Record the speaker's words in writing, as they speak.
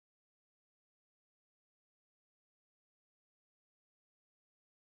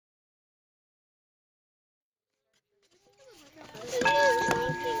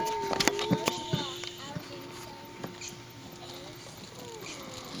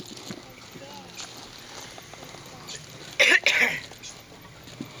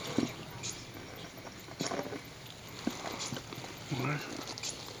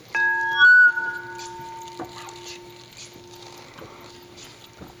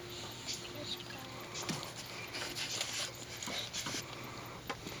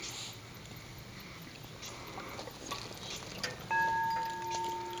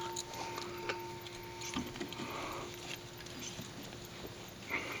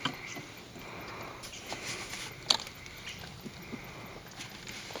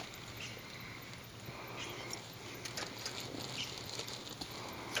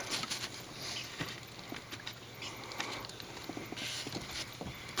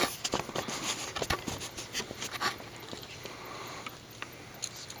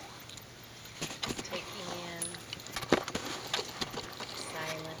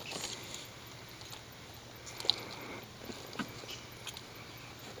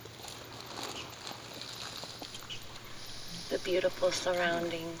beautiful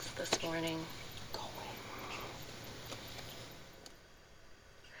surroundings this morning.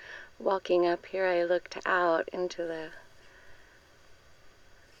 Walking up here, I looked out into the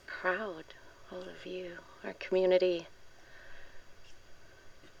crowd, all of you, our community,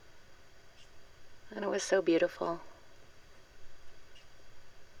 and it was so beautiful.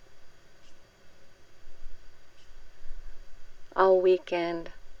 All weekend,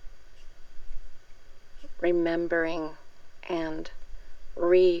 remembering and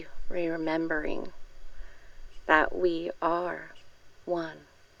remembering that we are one,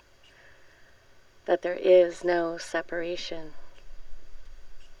 that there is no separation.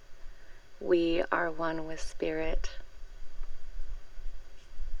 We are one with Spirit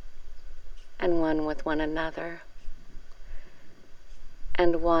and one with one another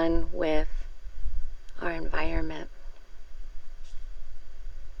and one with our environment.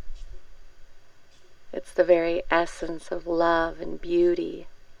 It's the very essence of love and beauty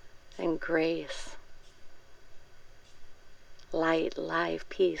and grace. Light, life,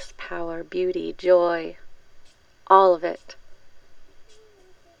 peace, power, beauty, joy, all of it.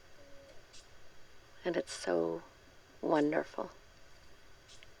 And it's so wonderful.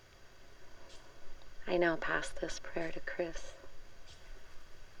 I now pass this prayer to Chris.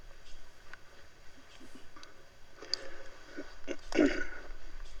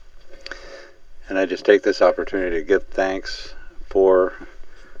 And I just take this opportunity to give thanks for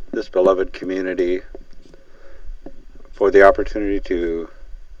this beloved community, for the opportunity to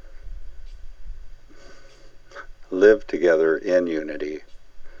live together in unity,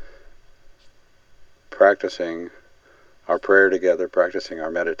 practicing our prayer together, practicing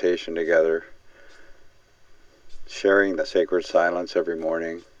our meditation together, sharing the sacred silence every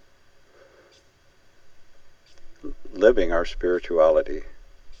morning, living our spirituality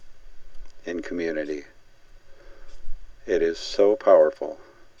in community. It is so powerful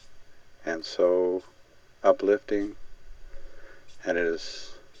and so uplifting, and it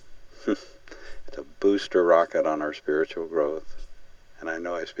is it's a booster rocket on our spiritual growth. And I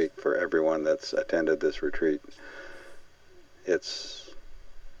know I speak for everyone that's attended this retreat. It's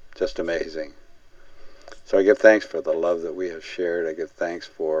just amazing. So I give thanks for the love that we have shared. I give thanks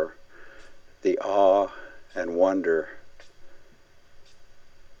for the awe and wonder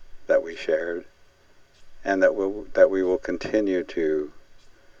that we shared, and that we will continue to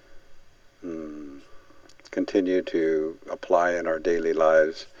apply in our daily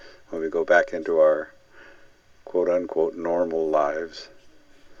lives when we go back into our quote-unquote normal lives.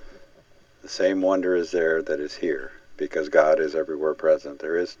 The same wonder is there that is here, because God is everywhere present.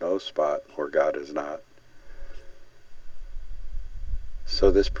 There is no spot where God is not.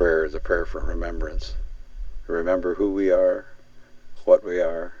 So this prayer is a prayer for remembrance. Remember who we are, what we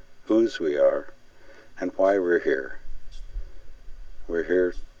are, whose we are, and why we're here. We're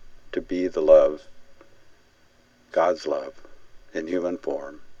here to be the love, God's love, in human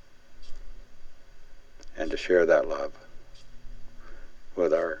form, and to share that love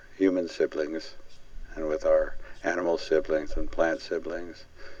with our human siblings and with our animal siblings and plant siblings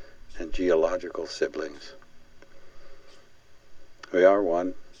and geological siblings. We are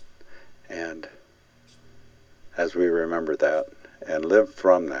one, and as we remember that and live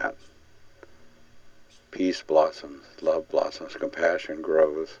from that, peace blossoms, love blossoms, compassion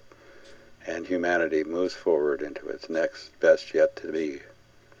grows, and humanity moves forward into its next best yet to be.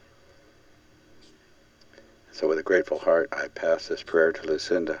 So with a grateful heart, I pass this prayer to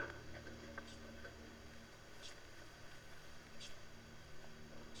Lucinda.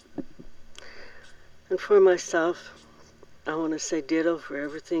 And for myself, I want to say ditto for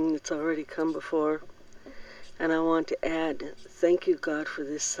everything that's already come before. And I want to add, thank you, God, for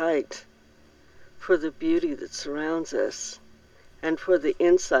this site, for the beauty that surrounds us, and for the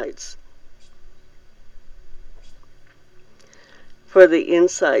insights. For the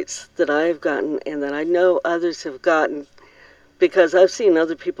insights that I have gotten and that I know others have gotten, because I've seen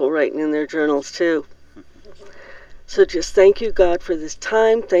other people writing in their journals too. So just thank you, God, for this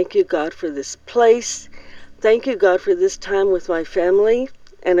time. Thank you, God, for this place. Thank you, God, for this time with my family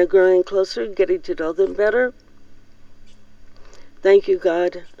and growing closer, getting to know them better. Thank you,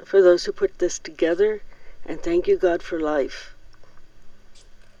 God, for those who put this together. And thank you, God, for life.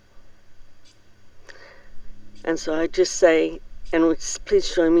 And so I just say, and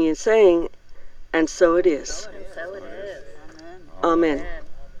please join me in saying, and so it is. And so it is. Amen. Amen.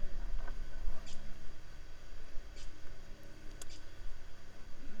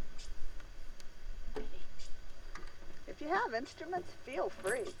 If you have instruments, feel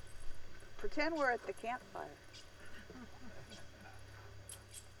free. Pretend we're at the campfire.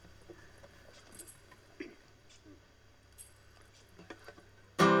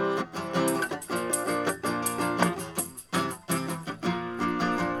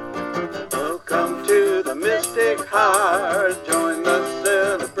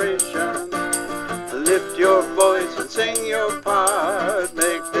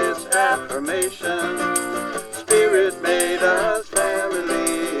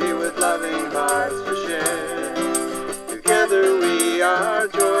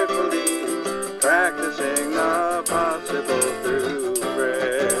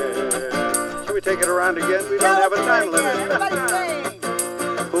 take it around again. We don't have a time limit. Everybody sing.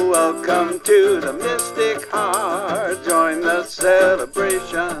 Welcome to the Mystic Heart. Join the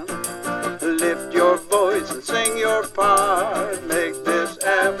celebration. Lift your voice and sing your part. Make this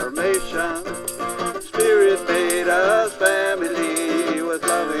affirmation. Spirit made us family with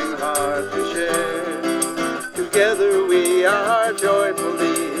loving hearts to share. Together we are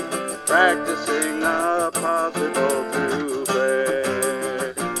joyfully practicing the possible through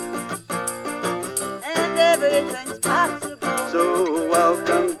prayer. And everything's possible. So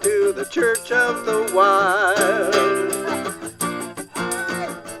welcome to the Church of the Wild.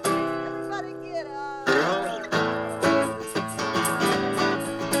 Everybody get up.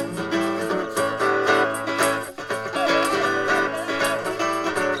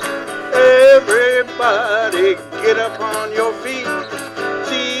 Everybody get up on your feet.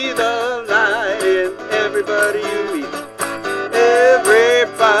 See the light in everybody you meet.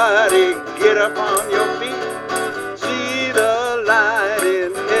 Everybody get up on your feet. See the light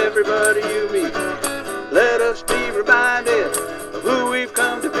in everybody you meet. Let us be reminded of who we've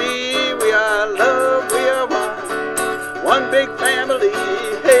come to be. We are love, we are one. One big family.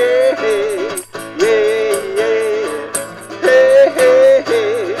 Hey, hey, yeah, yeah. Hey, hey, hey.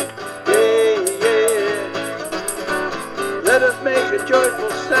 Let us make a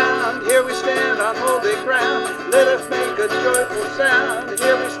joyful sound, here we stand on holy ground. Let us make a joyful sound,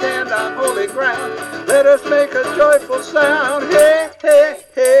 here we stand on holy ground. Let us make a joyful sound, hey, hey,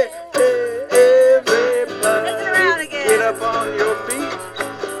 hey, hey, everybody. Get up on your feet,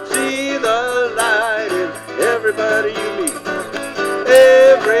 see the light in everybody you meet.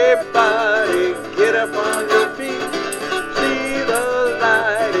 Everybody get up on your feet, see the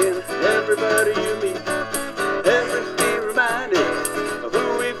light in everybody you meet.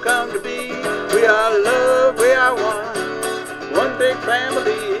 Come to be. We are love, we are one big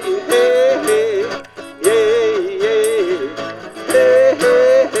family. Hey, hey, yeah, yeah. Hey,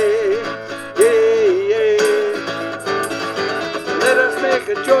 hey, hey, yeah, yeah. Let us make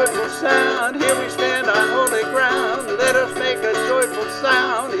a joyful sound, here we stand on holy ground. Let us make a joyful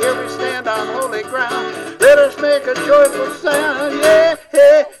sound, here we stand on holy ground. Let us make a joyful sound, yeah,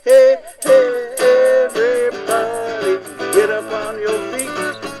 hey, hey, hey, everybody get up on your feet.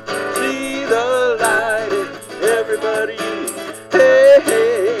 The light in everybody you meet. Hey,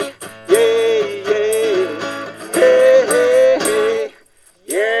 hey, yeah, yeah. Hey, hey, hey,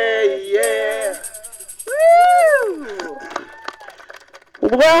 yeah, yeah. Woo!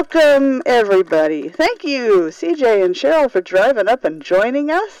 Welcome, everybody. Thank you, CJ and Cheryl, for driving up and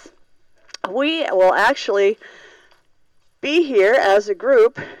joining us. We will actually be here as a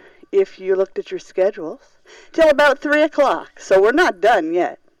group, if you looked at your schedules, till about 3 o'clock. So we're not done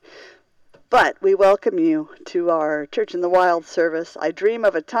yet. But we welcome you to our Church in the Wild service. I dream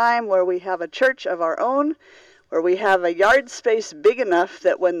of a time where we have a church of our own, where we have a yard space big enough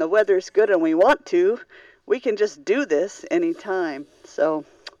that when the weather's good and we want to, we can just do this anytime. So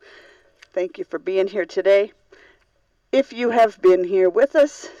thank you for being here today. If you have been here with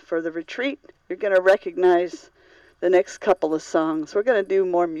us for the retreat, you're going to recognize the next couple of songs. We're going to do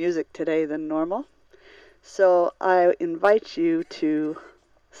more music today than normal. So I invite you to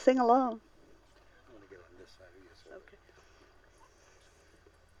sing along.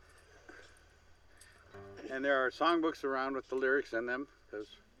 And there are songbooks around with the lyrics in them, because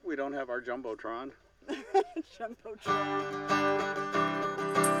we don't have our Jumbotron.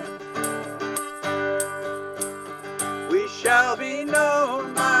 We shall be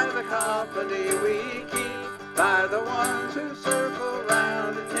known by the company we keep, by the ones who circle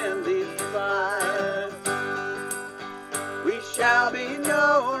round and tend these vines. We shall be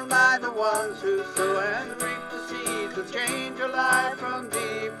known by the ones who sow and reap the seeds of change alive from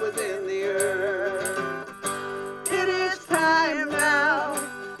deep within the earth. It is time now,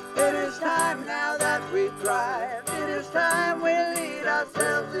 it is time now that we thrive. It is time we lead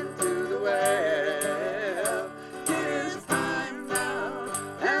ourselves into the well. It is time now,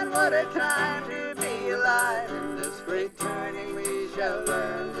 and what a time to be alive. In this great turning we shall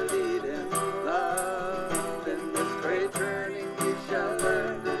learn to lead in love. In this great turning we shall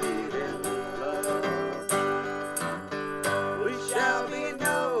learn to lead in love. We shall be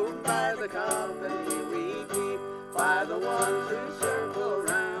known by the company we keep, by the ones who circle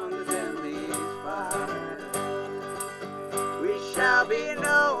round and in these fires. We shall be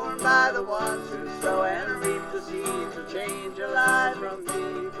known by the ones who sow and reap the seeds of change alive from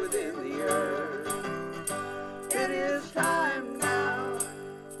deep within the earth. It is time now,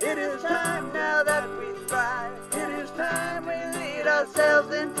 it is time now that we thrive. It is time we lead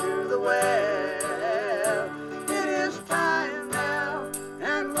ourselves into the well. It is time now,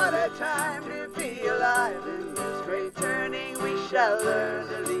 and what a time to be alive. In this great turning we shall learn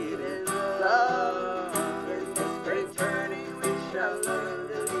to lead in love. In this great turning we shall learn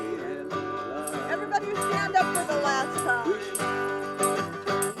to lead in love. Everybody stand up for the last time.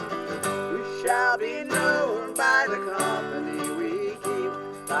 We shall be known by the company we keep,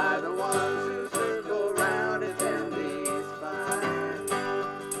 by the ones who circle round attendees find.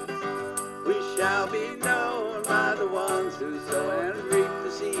 We shall be known by the ones who sow and reap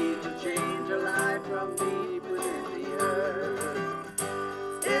the seed to change a life from deep within the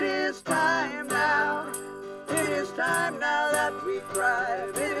earth. It is time now. It is time now that we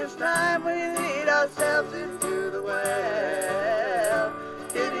thrive. It is time we lead ourselves into the well.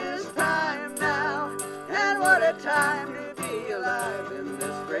 It is time now, and what a time to be alive. In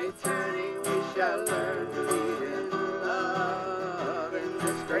this great turning we shall learn to lead in love. In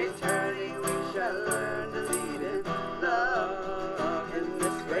this great turning we shall learn to lead in love. In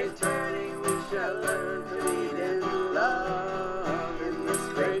this great turning we shall learn to lead in love. In this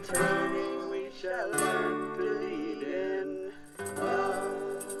great turning we shall learn to lead in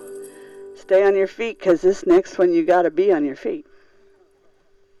love. Stay on your feet, because this next one you got to be on your feet.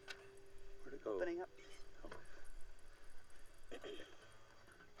 Where'd it go? Opening up.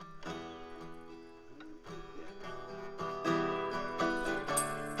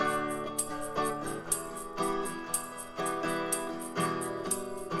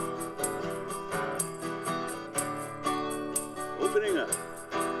 Opening up.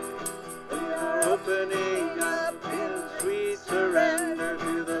 We are opening up in sweet surrender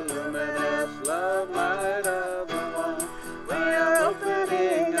to the luminous love light of the one. We are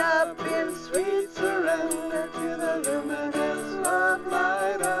opening up in sweet surrender to the luminous love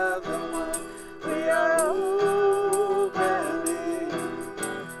light of the one. We are opening.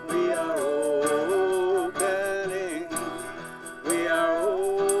 We are opening. We are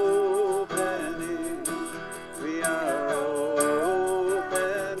opening. We are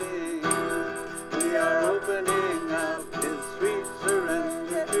opening. We are opening up in sweet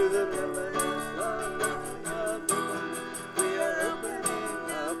surrender to the luminous love of the one. We are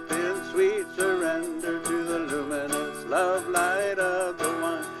opening up in sweet surrender to the luminous love light of the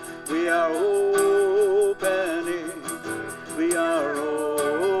one. We are opening. We are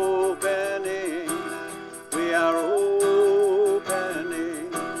opening. We are opening.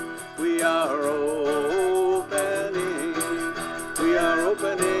 We are opening. We are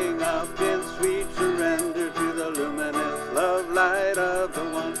opening up in sweet surrender to the luminous love light of the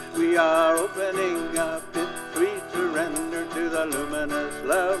one. We are opening up in sweet surrender to the luminous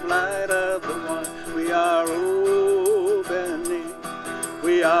love light of the one. We are opening.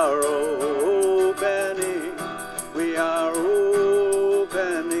 We are opening. We are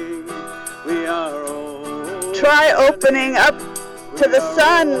opening. We are opening. Try opening up to the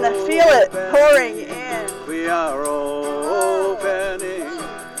sun. Feel it pouring in. We are opening.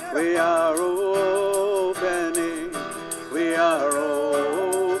 We are opening. We are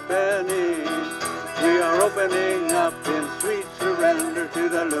opening. We are opening up in sweet surrender to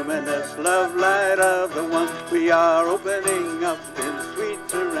the luminous love light of the one. We are opening up in sweet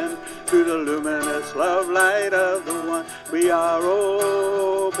surrender to the luminous love light of the one. We are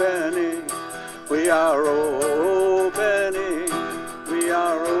opening. We are opening. We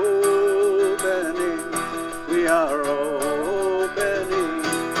are opening. We are opening.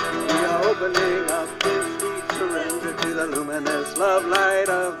 We are opening up in sweet surrender to the luminous love light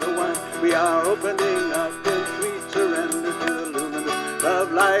of the one. We are opening up in sweet surrender to the luminous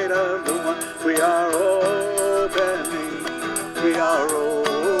love light of the one. We are opening. We are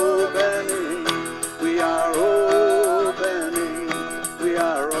opening. We are opening. We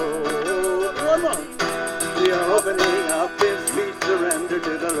are opening. We are opening up in sweet surrender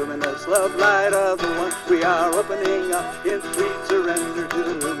to the luminous love light of the one. We are opening up in sweet surrender to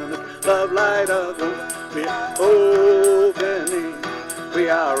the luminous love light of the one. We are opening. We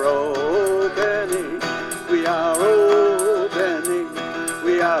are opening. We are opening.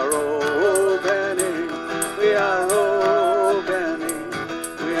 We are opening. We are opening.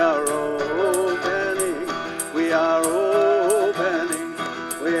 We are opening. We are opening.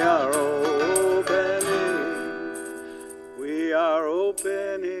 We are opening. We are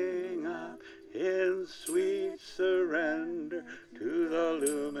opening up in sweet surrender to the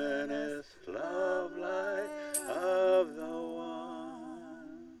luminous love light of the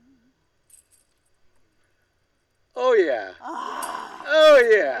one. Oh yeah. Oh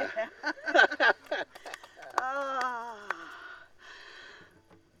yeah.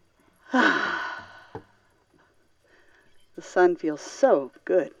 The sun feels so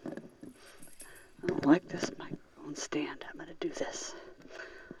good. I don't like this microphone stand. I'm going to do this.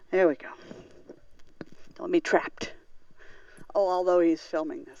 There we go. I'll be trapped. Oh, although he's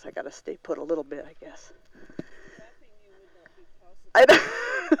filming this, I gotta stay put a little bit, I guess.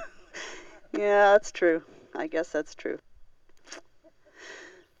 Yeah, that's true. I guess that's true.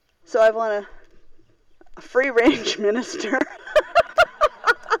 So I want a free-range minister.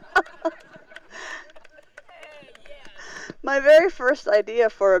 My very first idea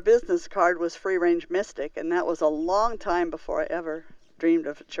for a business card was free-range mystic, and that was a long time before I ever dreamed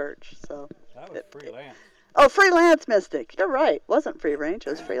of a church. So that was freelance. Oh, freelance mystic. You're right. It wasn't free-range.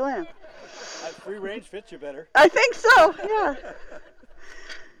 It was freelance. Free range fits you better. I think so.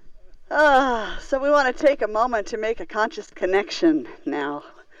 Yeah. So we want to take a moment to make a conscious connection now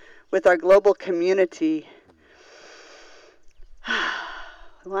with our global community.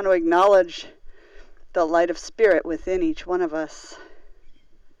 We want to acknowledge the light of spirit within each one of us.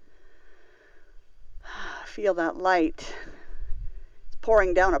 Feel that light. It's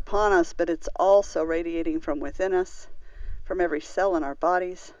pouring down upon us, but it's also radiating from within us, from every cell in our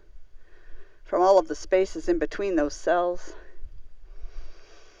bodies, from all of the spaces in between those cells.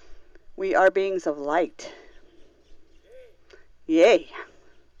 We are beings of light. Yay!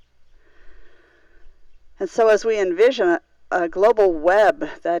 And so as we envision a global web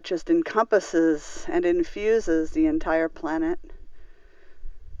that just encompasses and infuses the entire planet,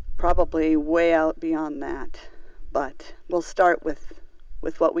 probably way out beyond that, but we'll start with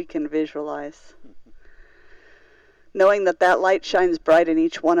what we can visualize. Knowing that that light shines bright in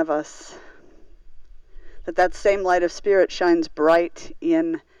each one of us, that same light of spirit shines bright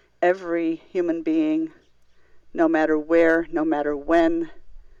in every human being, no matter where, no matter when,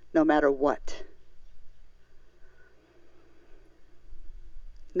 no matter what.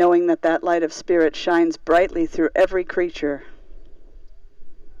 Knowing that that light of spirit shines brightly through every creature.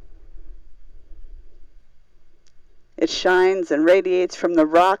 It shines and radiates from the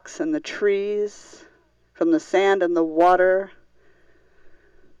rocks and the trees, from the sand and the water,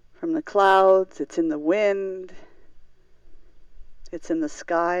 from the clouds. It's in the wind. It's in the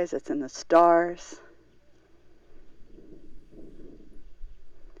skies. It's in the stars.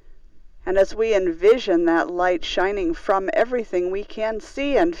 And as we envision that light shining from everything, we can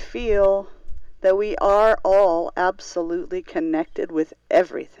see and feel that we are all absolutely connected with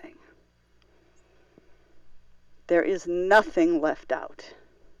everything. There is nothing left out.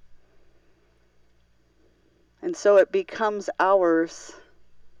 And so it becomes ours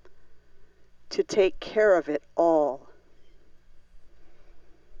to take care of it all.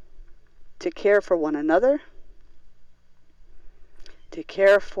 To care for one another, to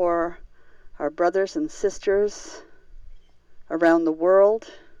care for our brothers and sisters around the world,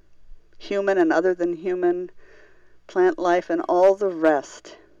 human and other than human, plant life and all the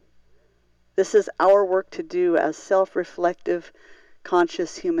rest. This is our work to do as self-reflective,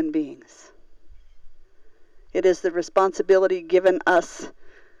 conscious human beings. It is the responsibility given us,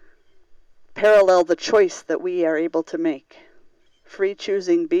 parallel the choice that we are able to make. Free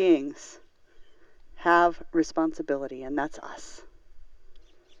choosing beings have responsibility, and that's us.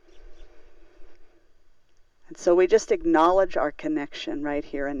 And so we just acknowledge our connection right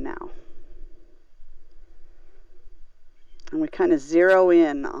here and now. And we kind of zero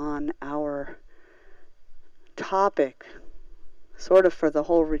in on our topic, sort of for the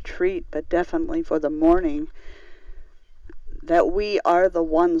whole retreat, but definitely for the morning, that we are the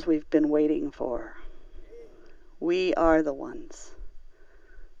ones we've been waiting for. We are the ones.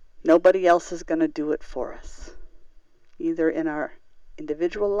 Nobody else is going to do it for us, either in our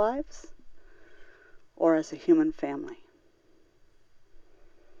individual lives or as a human family.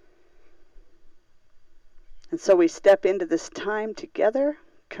 And so we step into this time together,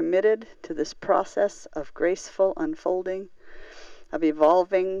 committed to this process of graceful unfolding, of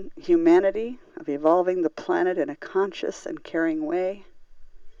evolving humanity, of evolving the planet in a conscious and caring way.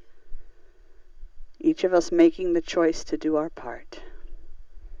 Each of us making the choice to do our part.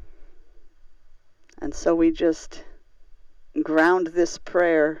 And so we just ground this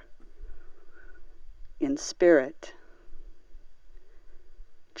prayer in spirit,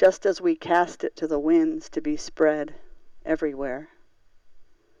 just as we cast it to the winds to be spread everywhere.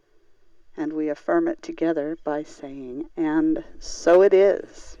 And we affirm it together by saying, and so it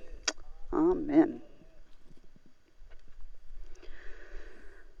is. Amen.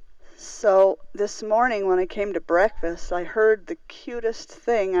 So this morning when I came to breakfast, I heard the cutest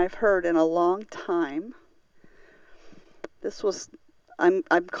thing I've heard in a long time. This was, I'm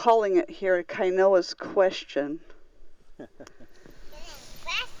calling it here Kainoa's question.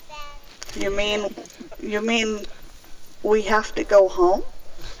 You mean we have to go home?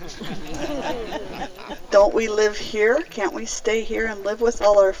 Don't we live here? Can't we stay here and live with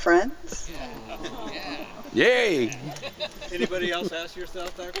all our friends? Yay! Anybody else ask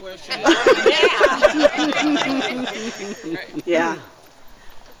yourself that question? Yeah.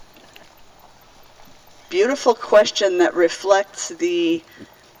 Beautiful question that reflects the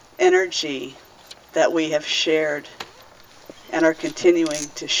energy that we have shared and are continuing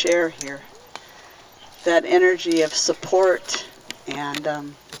to share here. That energy of support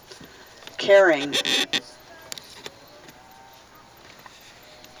and caring.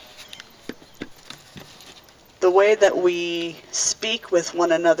 The way that we speak with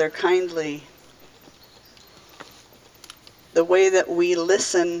one another kindly. The way that we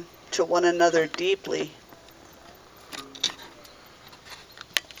listen to one another deeply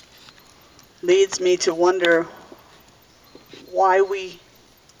leads me to wonder why we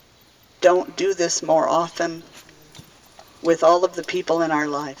don't do this more often with all of the people in our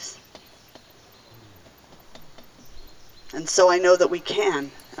lives. And so I know that we can,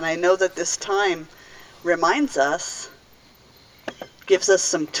 and I know that this time reminds us, gives us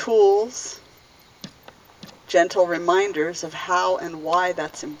some tools, gentle reminders of how and why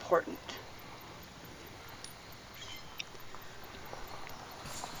that's important.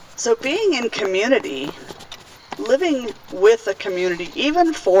 So being in community, living with a community,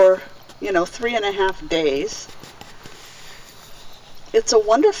 even for, 3.5 days, it's a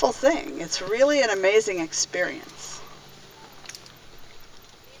wonderful thing. It's really an amazing experience.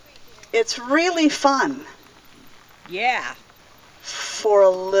 It's really fun. Yeah. For a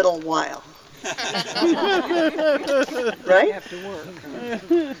little while. Right? Have to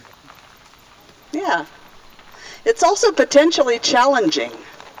work. Yeah. It's also potentially challenging.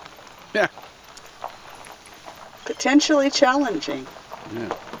 Yeah. Potentially challenging.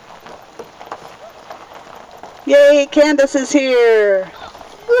 Yeah. Yay, Candace is here.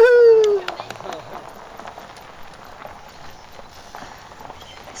 Woohoo!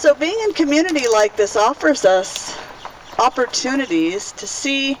 So being in community like this offers us opportunities to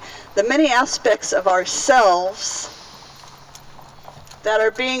see the many aspects of ourselves that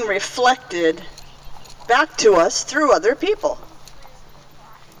are being reflected back to us through other people.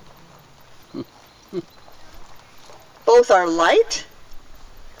 Both our light,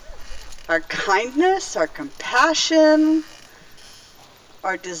 our kindness, our compassion,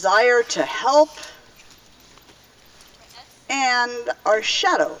 our desire to help, and our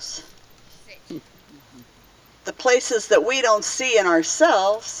shadows. The places that we don't see in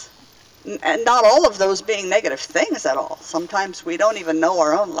ourselves, and not all of those being negative things at all. Sometimes we don't even know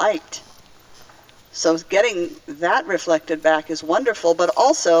our own light. So getting that reflected back is wonderful, but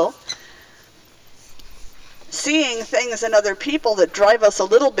also seeing things in other people that drive us a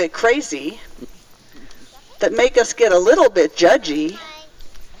little bit crazy, that make us get a little bit judgy,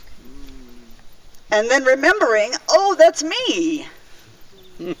 and then remembering, oh, that's me.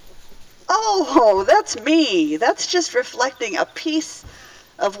 Oh, that's me. That's just reflecting a piece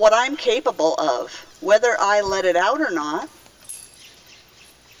of what I'm capable of, whether I let it out or not.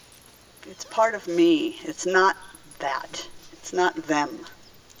 It's part of me. It's not that. It's not them.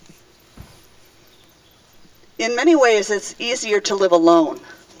 In many ways, it's easier to live alone,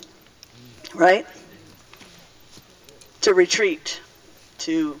 right? To retreat,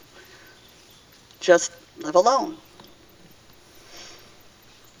 to just live alone.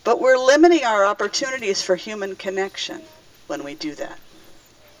 But we're limiting our opportunities for human connection when we do that.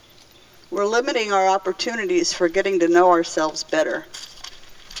 We're limiting our opportunities for getting to know ourselves better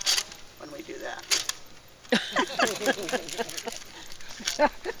when we do that.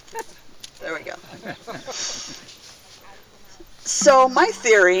 There we go. So my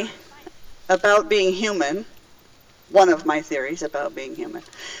theory about being human, one of my theories about being human,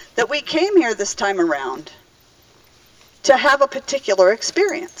 that we came here this time around to have a particular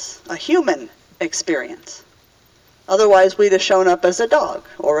experience, a human experience. Otherwise, we'd have shown up as a dog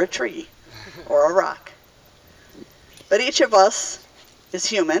or a tree or a rock. But each of us is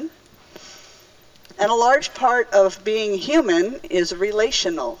human, and a large part of being human is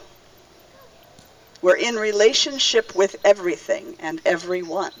relational. We're in relationship with everything and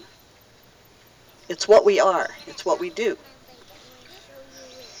everyone. It's what we are. It's what we do.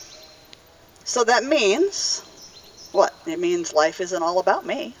 So that means what? It means life isn't all about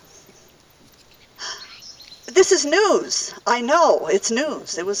me. This is news. I know, it's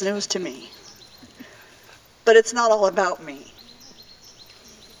news. It was news to me. But it's not all about me.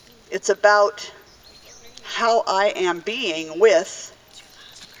 It's about how I am being with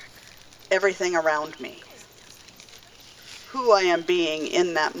everything around me. Who I am being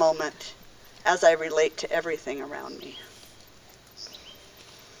in that moment as I relate to everything around me.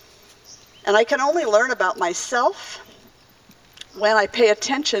 And I can only learn about myself when I pay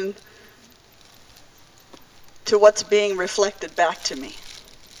attention to what's being reflected back to me.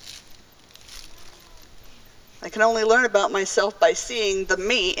 I can only learn about myself by seeing the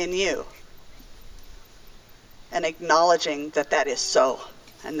me in you and acknowledging that that is so,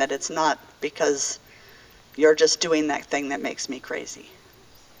 and that it's not because you're just doing that thing that makes me crazy.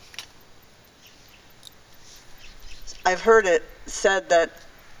 I've heard it said that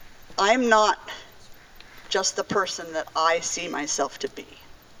I'm not just the person that I see myself to be.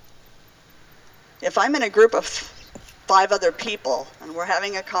 If I'm in a group of 5 other people and we're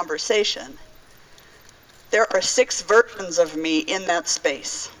having a conversation, there are 6 versions of me in that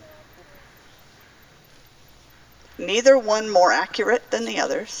space. Neither one more accurate than the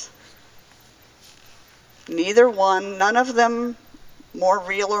others. None of them more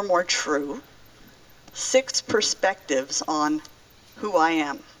real or more true. 6 perspectives on who I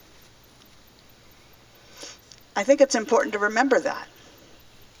am. I think it's important to remember that.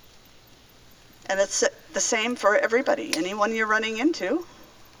 And it's the same for everybody. Anyone you're running into,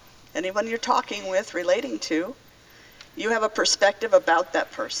 anyone you're talking with, relating to, you have a perspective about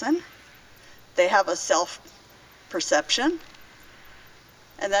that person. They have a self-perception.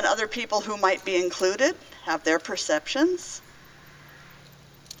 And then other people who might be included have their perceptions.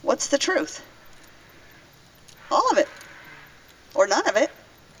 What's the truth? All of it. Or none of it.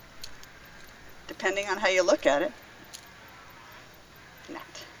 Depending on how you look at it. Nat,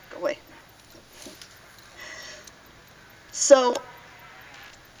 go away. So,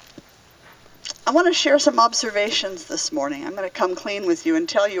 I want to share some observations this morning. I'm going to come clean with you and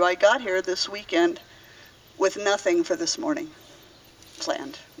tell you I got here this weekend with nothing for this morning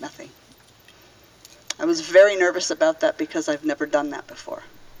planned. Nothing. I was very nervous about that because I've never done that before.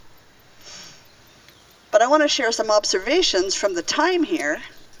 But I want to share some observations from the time here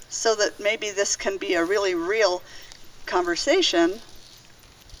so that maybe this can be a really real conversation.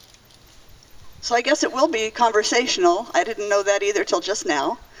 So I guess it will be conversational. I didn't know that either till just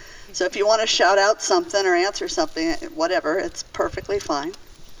now. So if you want to shout out something or answer something, whatever, it's perfectly fine.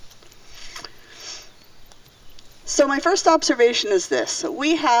 So my first observation is this.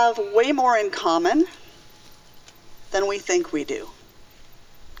 We have way more in common than we think we do.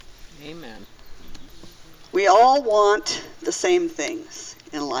 Amen. We all want the same things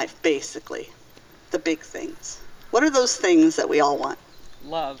in life, basically. The big things. What are those things that we all want?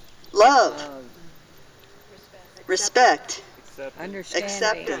 Love. Love. Respect. Understanding.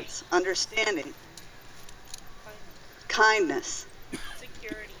 Acceptance. Understanding. Kindness.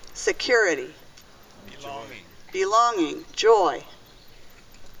 Security. Belonging. Joy.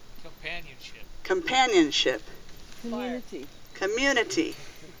 Companionship. Community.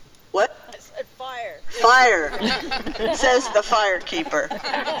 What? I said fire. Fire, says the firekeeper.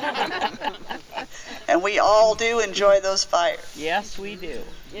 And we all do enjoy those fires. Yes, we do.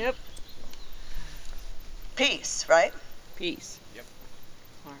 Yep. Peace, right? Peace.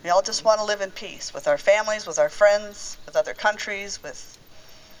 We all just want to live in peace with our families, with our friends, with other countries, with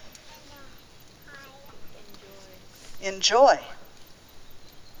enjoy.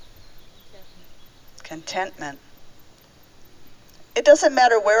 Contentment. It doesn't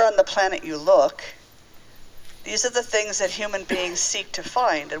matter where on the planet you look. These are the things that human beings seek to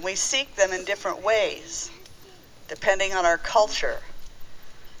find, and we seek them in different ways, depending on our culture,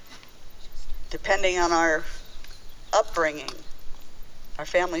 depending on our upbringing, our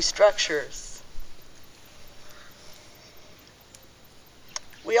family structures.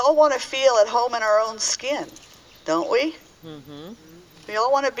 We all want to feel at home in our own skin, don't we? Mm-hmm. We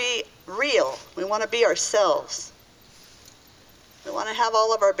all want to be real. We want to be ourselves. We want to have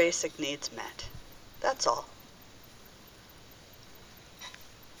all of our basic needs met. That's all.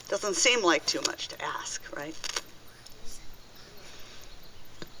 Doesn't seem like too much to ask, right?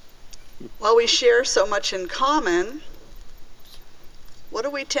 While we share so much in common, what do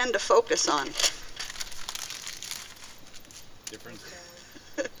we tend to focus on?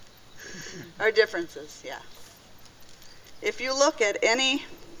 Our differences, yeah. If you look at any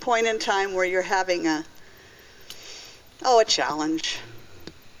point in time where you're having a challenge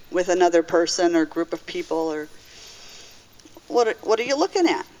with another person or group of people, or what are you looking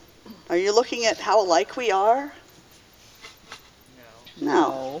at? Are you looking at how alike we are?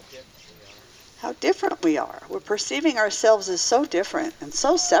 No. How different we are. We're perceiving ourselves as so different and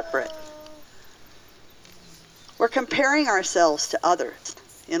so separate. We're comparing ourselves to others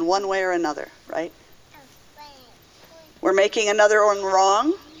in one way or another, right? We're making another one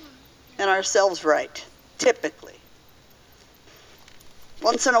wrong and ourselves right, typically.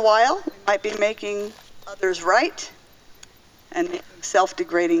 Once in a while, we might be making others right and making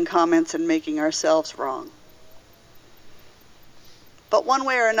self-degrading comments and making ourselves wrong. But one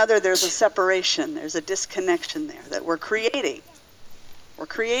way or another, there's a separation, there's a disconnection there that we're creating. We're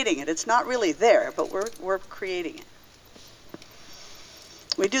creating it. It's not really there, but we're creating it.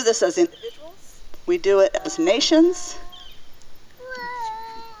 We do this as individuals. We do it as nations.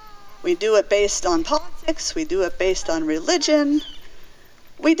 We do it based on politics. We do it based on religion.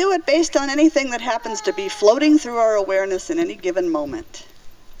 We do it based on anything that happens to be floating through our awareness in any given moment.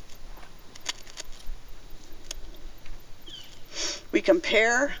 We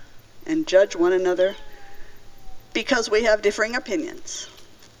compare and judge one another because we have differing opinions.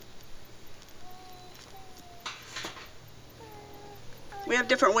 We have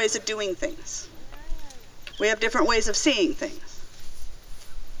different ways of doing things. We have different ways of seeing things.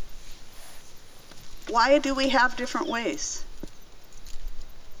 Why do we have different ways?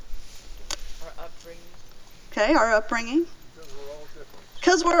 Our upbringing. Okay, our upbringing.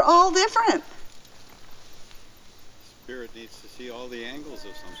 Because we're all different. Spirit needs to see all the angles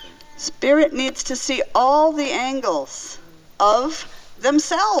of something. Spirit needs to see all the angles of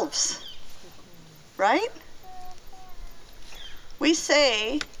themselves. Right? We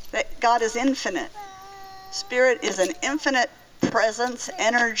say that God is infinite. Spirit is an infinite presence,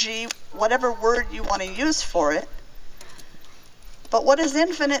 energy, whatever word you want to use for it. But what does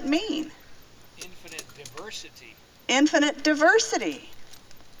infinite mean? Infinite diversity. Infinite diversity.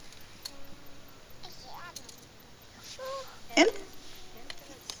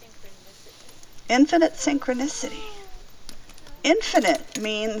 Infinite synchronicity. Infinite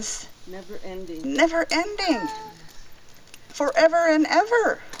means Never ending. never ending. Forever and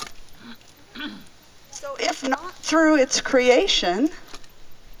ever. So if not through its creation,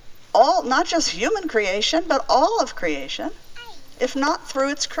 all, not just human creation, but all of creation, if not through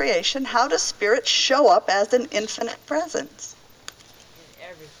its creation, how does Spirit show up as an infinite presence? In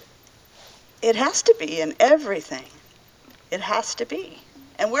everything. It has to be in everything. It has to be.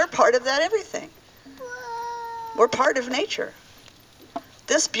 And we're part of that everything. We're part of nature.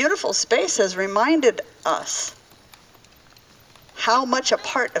 This beautiful space has reminded us how much a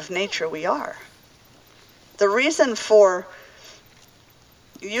part of nature we are. The reason for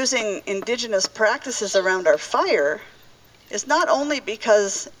using indigenous practices around our fire is not only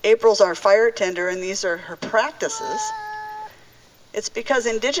because April's our fire tender and these are her practices. It's because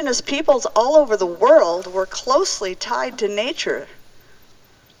indigenous peoples all over the world were closely tied to nature.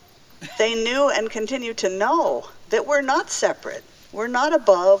 They knew and continue to know that we're not separate. We're not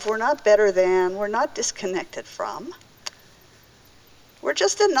above, we're not better than, we're not disconnected from. We're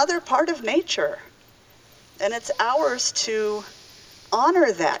just another part of nature. And it's ours to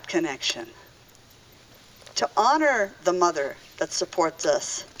honor that connection, to honor the mother that supports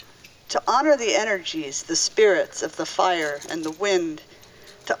us, to honor the energies, the spirits of the fire and the wind,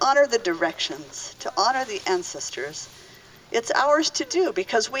 to honor the directions, to honor the ancestors. It's ours to do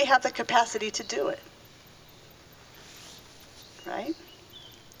because we have the capacity to do it. Right?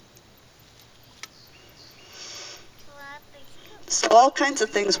 So all kinds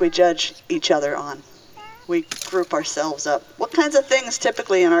of things we judge each other on. We group ourselves up. What kinds of things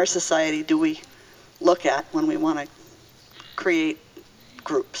typically in our society do we look at when we want to create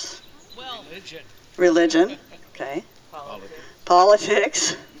groups? Well, religion. Religion, okay.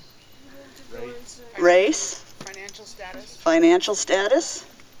 Politics. Race. Financial status.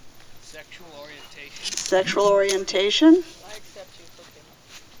 Sexual orientation. Sexual orientation. I accept you cooking.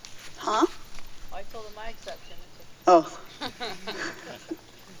 Huh? I told him I accept him. Oh.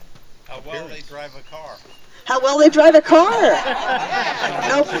 How well they drive a car. How well they drive a car.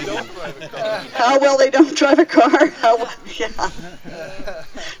 Nope. How well they don't drive a car. Yeah.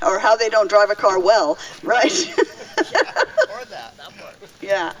 Or how they don't drive a car well, right? Or that part.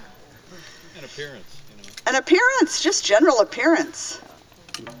 Yeah. An appearance, you know. An appearance, just general appearance.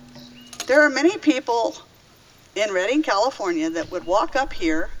 There are many people in Redding, California that would walk up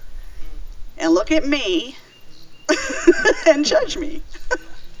here and look at me and judge me.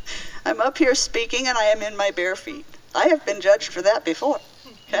 I'm up here speaking and I am in my bare feet. I have been judged for that before.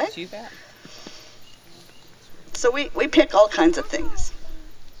 Okay? Too bad. So we pick all kinds of things.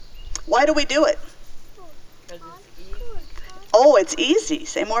 Why do we do it? Because it's easy. Oh, it's easy.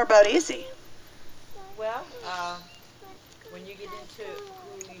 Say more about easy. Well, when you get into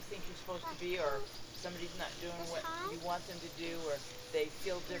who you think you're supposed to be, or somebody's not doing what you want them to do, or they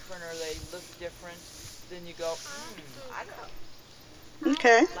feel different, or they look different, then you go, I don't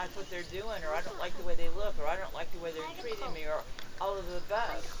Okay. like what they're doing, or I don't like the way they look, or I don't like the way they're treating me, or all of the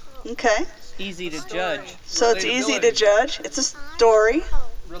above. Okay. Easy to judge. So it's easy to judge. It's a story.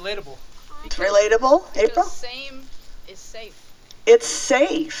 Relatable. It's relatable. April? Same is safe. It's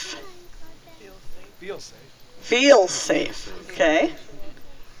safe. Feel safe. Feels safe. Okay.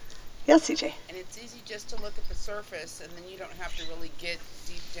 Yes, CJ. And it's easy just to look at the surface, and then you don't have to really get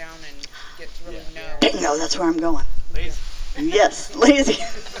deep down and get to really know. Bingo, that's where I'm going. Lazy. Yes, lazy.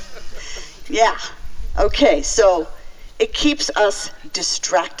 Yeah. Okay, so it keeps us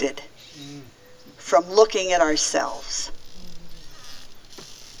distracted from looking at ourselves.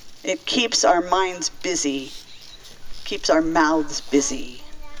 It keeps our minds busy, keeps our mouths busy.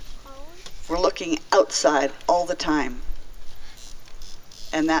 We're looking outside all the time.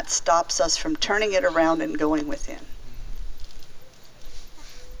 And that stops us from turning it around and going within.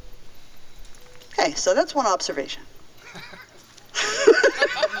 Okay, so that's one observation.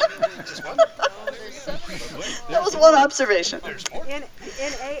 That was one observation. In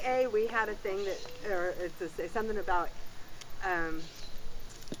AA, we had a thing that, or it's something about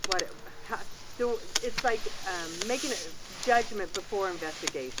it's like making a judgment before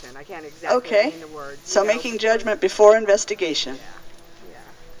investigation. I can't exactly mean the word. So making judgment before investigation.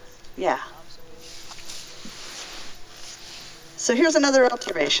 Yeah. So here's another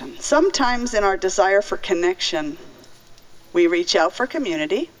observation. Sometimes in our desire for connection, we reach out for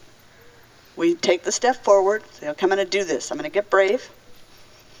community. We take the step forward, say, okay, I'm going to do this. I'm going to get brave.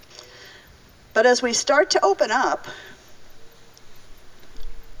 But as we start to open up,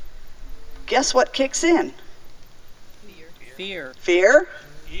 guess what kicks in? Fear. Fear,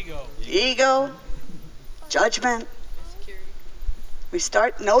 Ego. judgment. We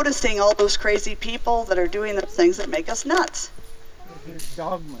start noticing all those crazy people that are doing the things that make us nuts. There's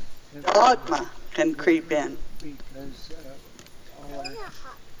dogma. Dogma can creep in. Because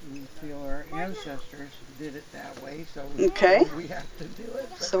we feel our ancestors did it that way, so Okay. we have to do it.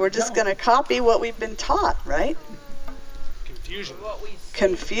 So we're just going to copy what we've been taught, right? Confusion.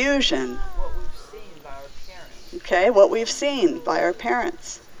 Confusion. What we've seen by our parents. Okay, what we've seen by our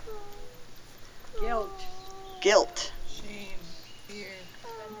parents. Guilt. Guilt. Shame, fear.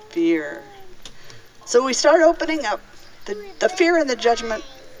 Fear. So we start opening up. The fear and the judgment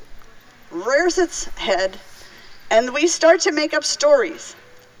rears its head, and we start to make up stories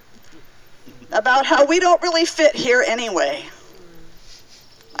about how we don't really fit here anyway.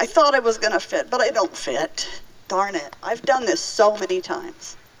 I thought I was going to fit, but I don't fit. Darn it. I've done this so many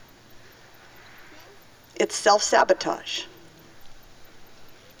times. It's self-sabotage.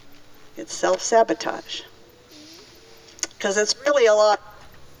 It's self-sabotage. Because it's really a lot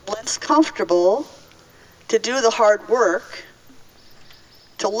less comfortable to do the hard work,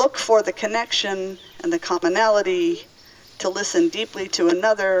 to look for the connection and the commonality, to listen deeply to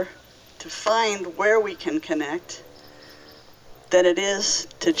another, to find where we can connect, than it is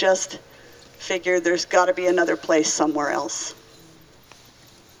to just figure there's got to be another place somewhere else.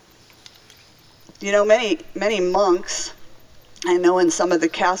 You know, many monks, I know in some of the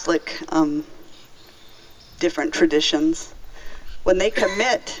Catholic different traditions, when they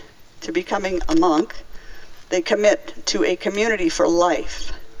commit to becoming a monk, they commit to a community for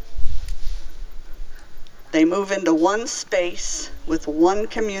life. They move into one space with one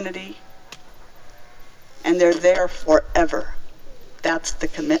community, and they're there forever. That's the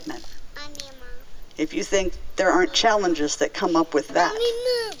commitment. If you think there aren't challenges that come up with that,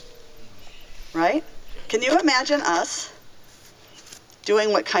 right? Can you imagine us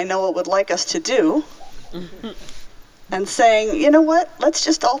doing what Kainoa would like us to do and saying, you know what, let's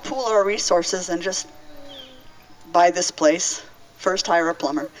just all pool our resources and just buy this place. First hire a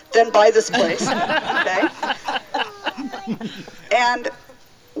plumber, then buy this place, okay? And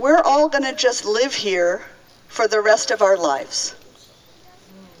we're all going to just live here for the rest of our lives.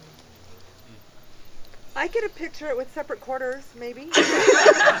 I get a picture it with separate quarters, maybe.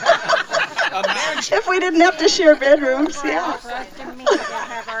 If we didn't have to share bedrooms, yeah. For us to meet, we'll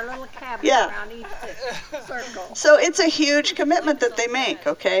have our little cabin Yeah. around each circle. So it's a huge commitment that they make,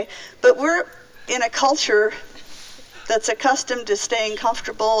 okay? But we're in a culture that's accustomed to staying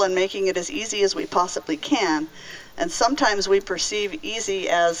comfortable and making it as easy as we possibly can. And sometimes we perceive easy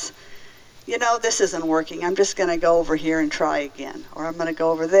as, you know, this isn't working. I'm just going to go over here and try again. Or I'm going to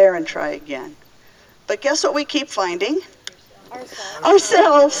go over there and try again. But guess what we keep finding?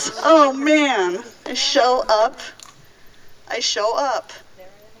 Ourselves. Oh, man. I show up.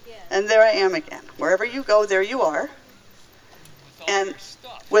 And there I am again. Wherever you go, there you are. And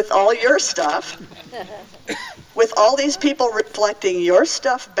with all your stuff, with all these people reflecting your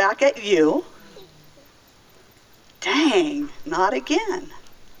stuff back at you, dang, not again.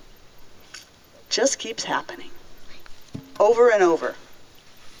 Just keeps happening. Over and over.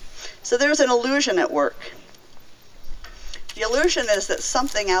 So there's an illusion at work. The illusion is that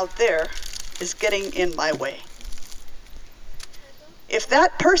something out there is getting in my way. If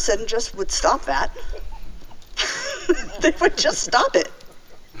that person just would stop that, They would just stop it.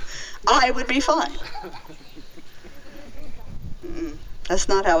 I would be fine. That's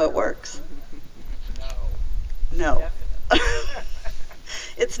not how it works. No.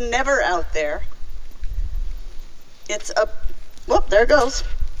 It's never out there. It's whoop, there it goes.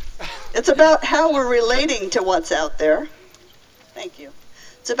 It's about how we're relating to what's out there. Thank you.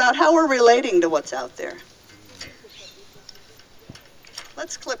 It's about how we're relating to what's out there.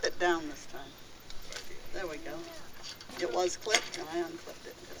 Let's clip it down this time. There we go. It was clipped and I unclipped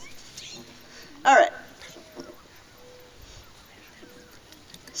it. All right.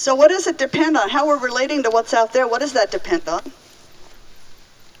 So what does it depend on? How we're relating to what's out there? What does that depend on?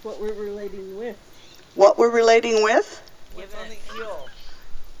 What we're relating with. What we're relating with? Giving it fuel.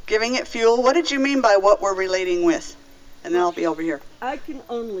 Giving it fuel. What did you mean by what we're relating with? And then I'll be over here. I can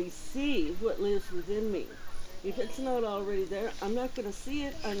only see what lives within me. If it's not already there, I'm not going to see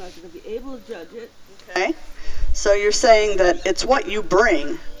it. I'm not going to be able to judge it. Okay. So you're saying that it's what you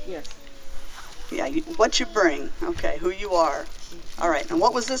bring. Yes. Yeah, what you bring. Okay, who you are. All right, and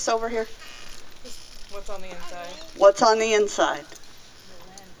what was this over here? What's on the inside? What's on the inside?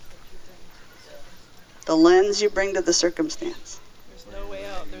 The lens you bring to the circumstance. There's no way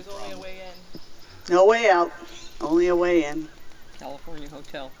out. There's only a way in. No way out, only a way in. California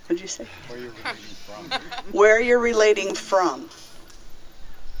Hotel. What did you say? Where you're relating from. Where you're relating from.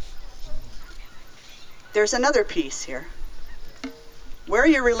 There's another piece here. Where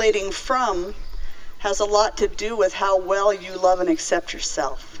you're relating from has a lot to do with how well you love and accept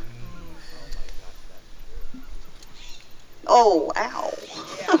yourself. Oh, ow.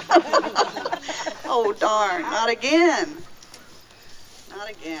 Oh, darn. Not again. Not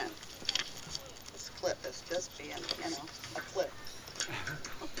again. This clip is just being, a clip.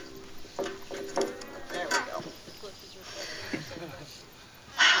 There we go.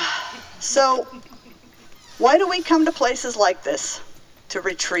 So, why do we come to places like this? To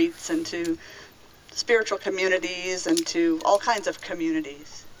retreats and to spiritual communities and to all kinds of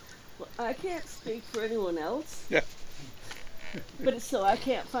communities? Well, I can't speak for anyone else. Yeah. But it's so I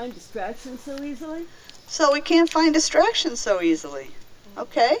can't find distractions so easily. So we can't find distractions so easily.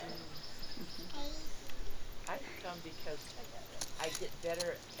 Okay. I come because I get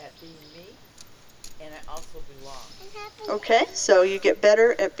better at being me, and I also belong. Okay, so you get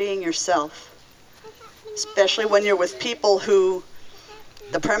better at being yourself, especially when you're with people who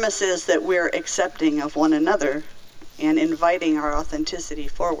the premise is that we're accepting of one another and inviting our authenticity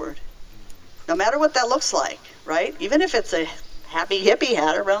forward. No matter what that looks like, right? Even if it's a happy hippie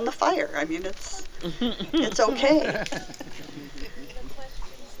hat around the fire. I mean, it's okay.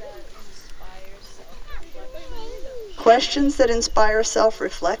 Questions that inspire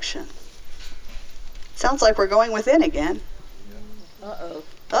self-reflection. Sounds like we're going within again. Uh-oh.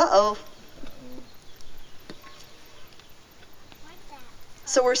 Uh-oh.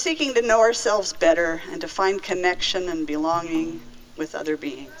 So we're seeking to know ourselves better and to find connection and belonging with other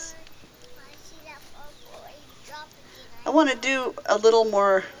beings. I want to do a little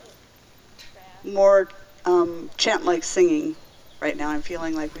more chant-like singing right now. I'm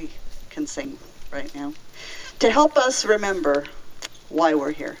feeling like we can sing right now. To help us remember why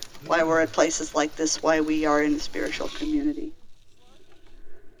we're here, why we're at places like this, why we are in a spiritual community.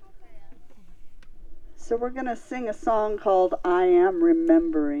 So we're going to sing a song called I Am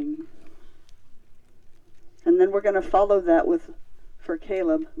Remembering. And then we're going to follow that with, for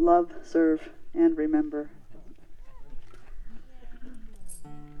Caleb, Love, Serve, and Remember.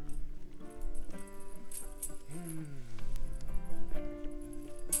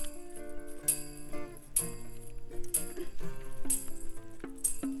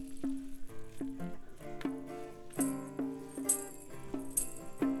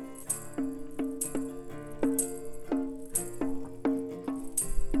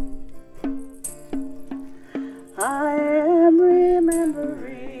 I am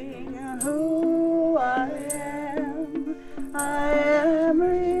remembering who I am. I am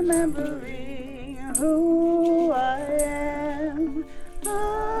remembering who I am. I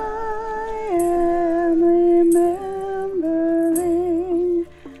am remembering.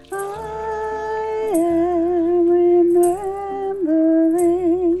 I am remembering.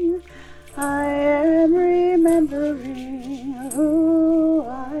 I am remembering who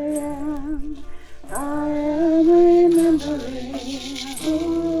I am. I am remembering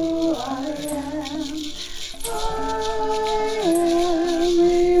who I am. I am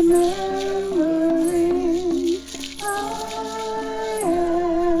remembering. I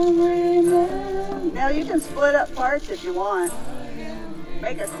am remembering. Now you can split up parts if you want.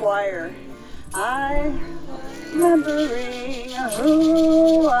 Make a choir. I remembering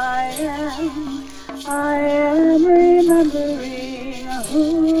who I am. I am remembering.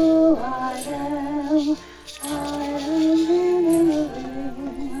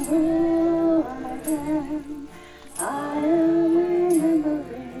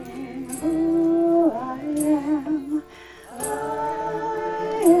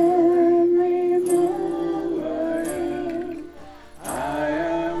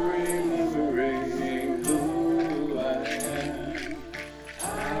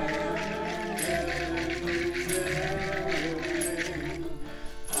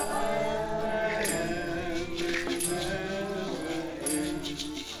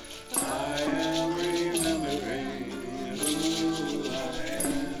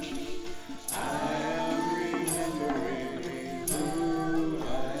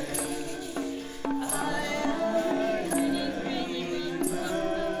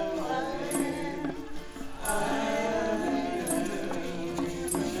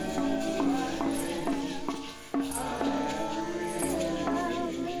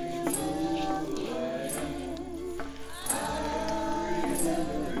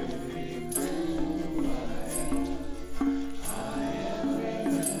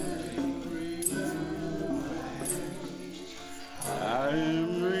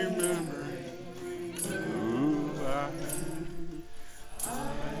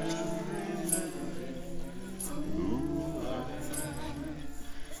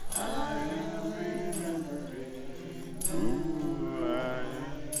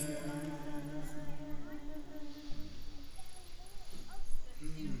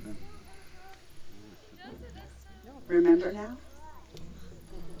 remember now?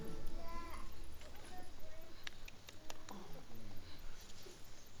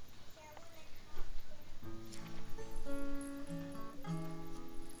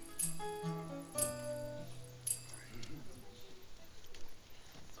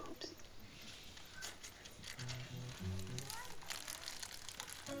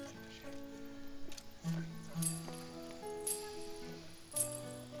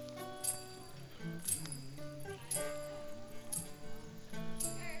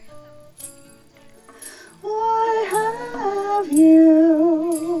 Why have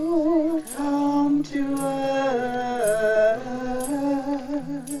you come to earth?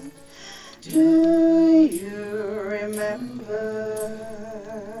 Do you remember?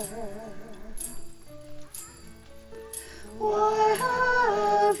 Why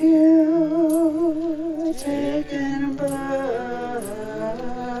have you taken birth?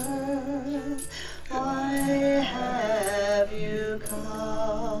 Why have you come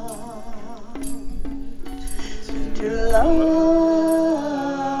to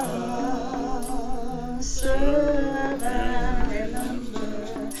love, serve and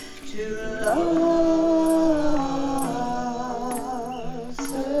remember, to love,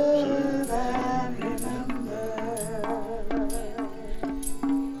 serve and remember?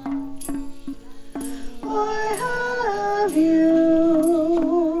 Why have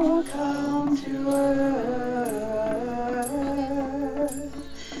you come to earth?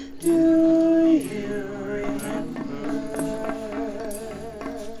 Do you remember?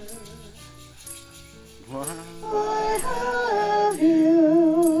 Why have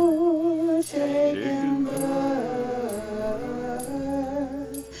you taken birth?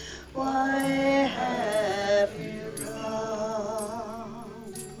 Why have you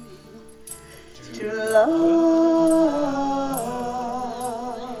come to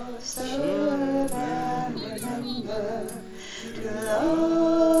love, serve and remember, to love,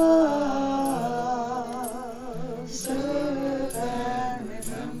 serve and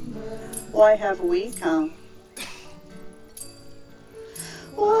remember? Why have we come?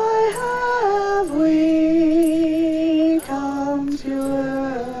 Why have we come to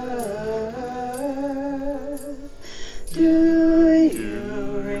earth? Do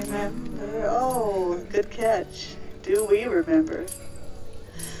you remember? Oh, good catch. Do we remember?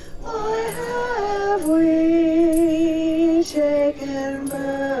 Why have we taken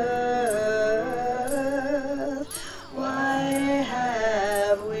birth? Why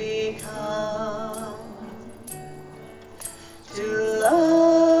have we come to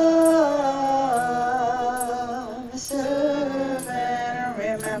love, serve and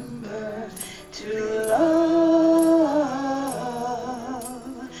remember, to love,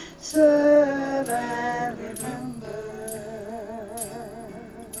 serve and remember?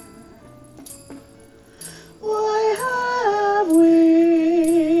 Why have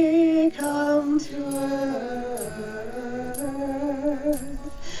we come to earth?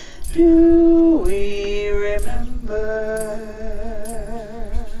 Do we remember?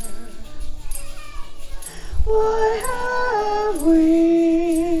 Why have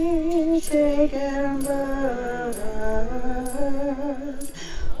we taken birth?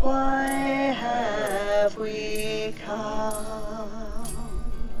 Why have we come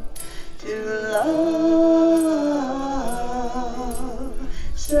to love,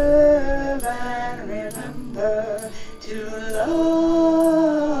 serve and remember, to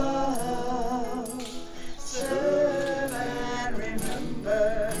love, serve and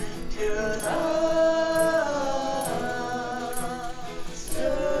remember, to love,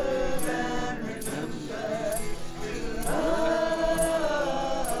 serve and remember, to love,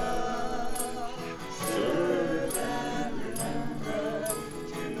 serve and remember,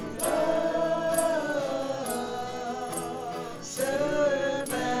 to love,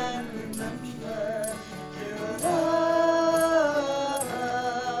 serve and remember, to love,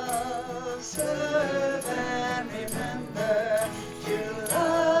 serve and remember, to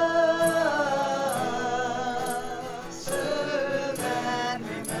love, serve and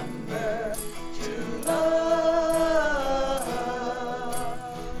remember, to love,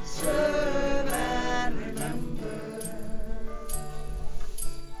 serve and remember.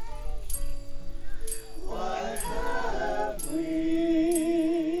 Why have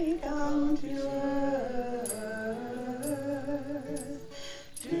we come to earth?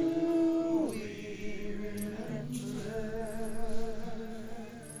 Do we remember?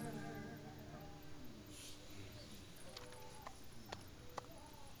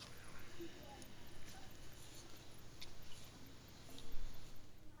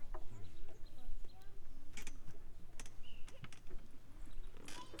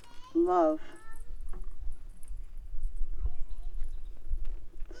 Love.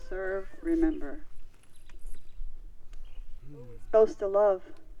 serve, remember. Supposed to love.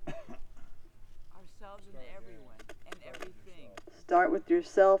 Ourselves and everyone and everything. Start with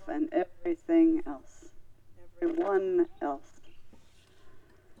yourself and everything else. Everyone else.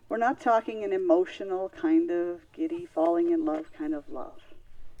 We're not talking an emotional kind of giddy, falling in love kind of love.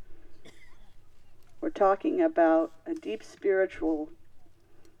 We're talking about a deep spiritual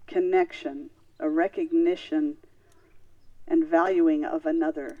connection, a recognition and valuing of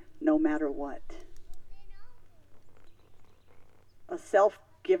another, no matter what. A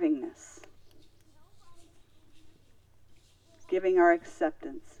self-givingness. Giving our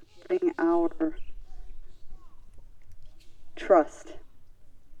acceptance, giving our trust,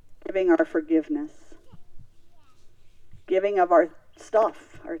 giving our forgiveness, giving of our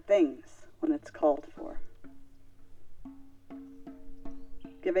stuff, our things, when it's called for.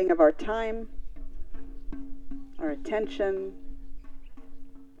 Giving of our time, our attention,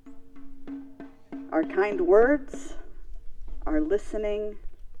 our kind words, our listening,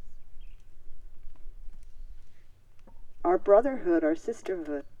 our brotherhood, our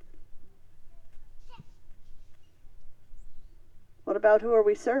sisterhood. What about who are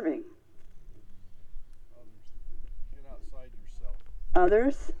we serving? Get outside yourself.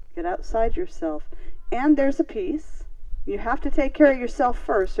 Others, get outside yourself. And there's a piece. You have to take care of yourself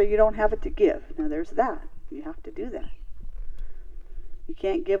first so you don't have it to give. Now there's that. You have to do that. You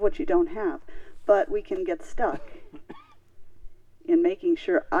can't give what you don't have. But we can get stuck in making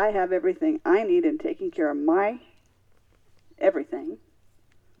sure I have everything I need and taking care of my everything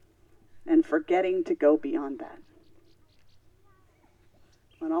and forgetting to go beyond that.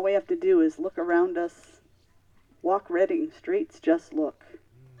 When all we have to do is look around us, walk Reading streets, just look.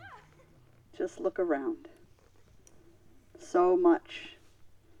 Just look around. So much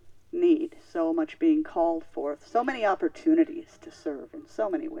need, so much being called forth, so many opportunities to serve in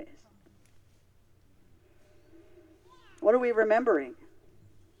so many ways. What are we remembering?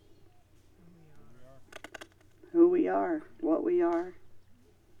 Who we are, what we are,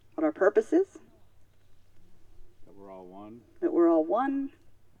 what our purpose is. That we're all one. That we're all one.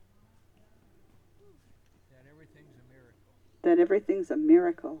 That everything's a miracle. That everything's a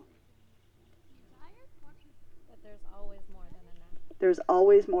miracle. That there's always more than enough. There's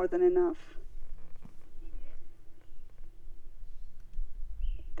always more than enough.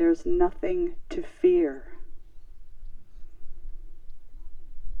 There's nothing to fear.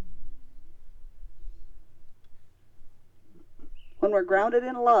 When we're grounded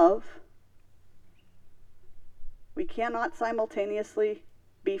in love, we cannot simultaneously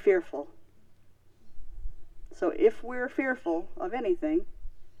be fearful. So if we're fearful of anything,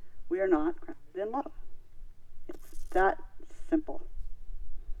 we are not grounded in love. It's that simple.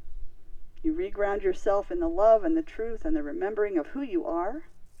 You reground yourself in the love and the truth and the remembering of who you are,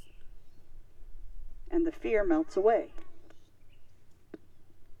 and the fear melts away.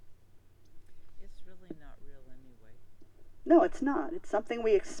 It's really not real anyway. No, it's not. It's something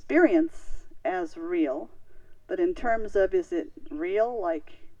we experience as real, but in terms of, is it real,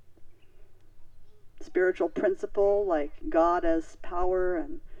 like spiritual principle, like God as power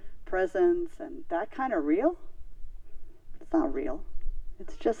and presence and that kind of real? It's not real.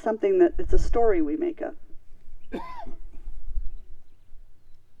 It's just something that, it's a story we make up.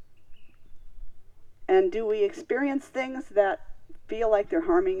 And do we experience things that feel like they're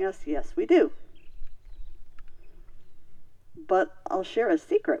harming us? Yes, we do. But I'll share a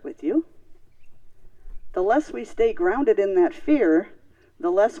secret with you. The less we stay grounded in that fear, the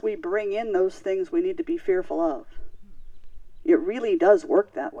less we bring in those things we need to be fearful of. It really does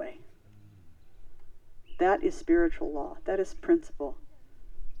work that way. That is spiritual law. That is principle.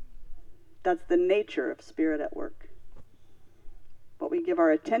 That's the nature of spirit at work. What we give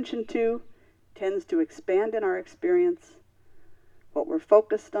our attention to tends to expand in our experience. What we're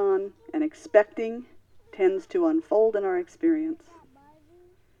focused on and expecting tends to unfold in our experience.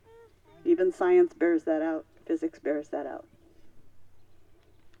 Even science bears that out. Physics bears that out.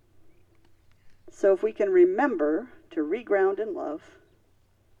 So if we can remember to reground in love,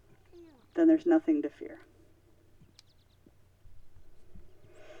 then there's nothing to fear.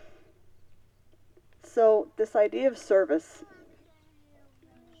 So this idea of service,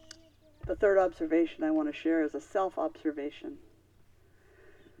 the third observation I want to share is a self-observation.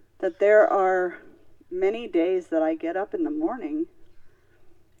 That there are many days that I get up in the morning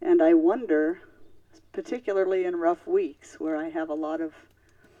and I wonder, particularly in rough weeks where I have a lot of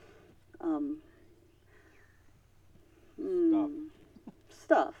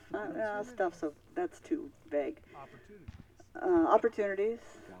stuff, so that's too vague. Opportunities. Opportunities,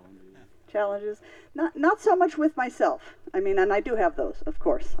 challenges. Not so much with myself. I mean, and I do have those, of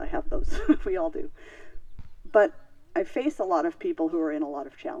course. I have those. We all do. But I face a lot of people who are in a lot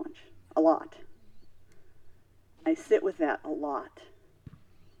of challenge. A lot. I sit with that a lot.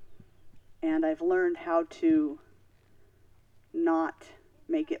 And I've learned how to not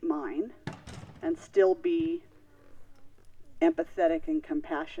make it mine and still be empathetic and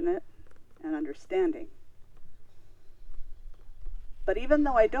compassionate and understanding. But even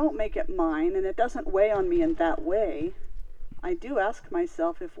though I don't make it mine and it doesn't weigh on me in that way, I do ask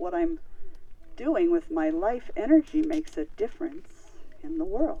myself if what I'm doing with my life energy makes a difference in the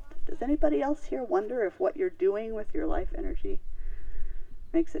world. Does anybody else here wonder if what you're doing with your life energy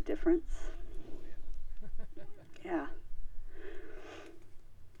makes a difference? Yeah.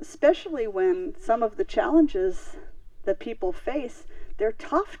 Especially when some of the challenges that people face, they're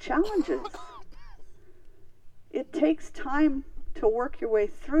tough challenges. It takes time to work your way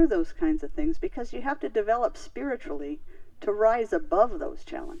through those kinds of things because you have to develop spiritually to rise above those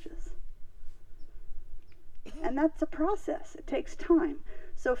challenges. And that's a process. It takes time.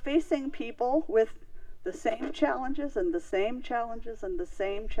 So facing people with the same challenges and the same challenges and the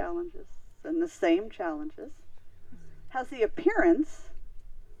same challenges and the same challenges has the appearance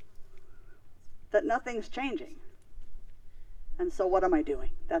that nothing's changing. And so what am I doing?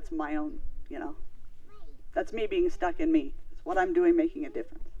 That's my own, that's me being stuck in me. It's what I'm doing making a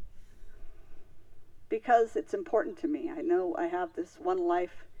difference. Because it's important to me. I know I have this one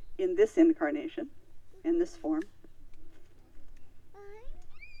life in this incarnation, in this form.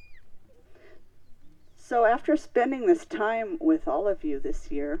 So after spending this time with all of you this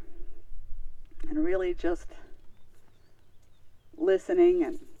year, and really just listening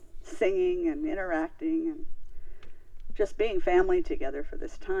and singing and interacting and just being family together for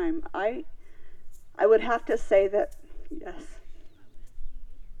this time, I would have to say that, yes,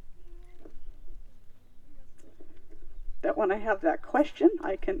 that when I have that question,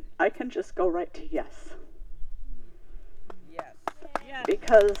 I can just go right to yes. Yes. Yes.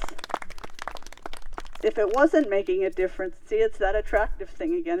 Because if it wasn't making a difference, see, it's that attractive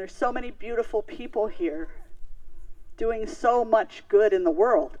thing again. There's so many beautiful people here doing so much good in the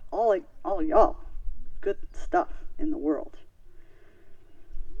world. All y'all, good stuff in the world.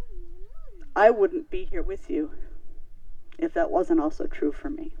 I wouldn't be here with you if that wasn't also true for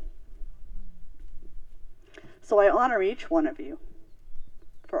me. So I honor each one of you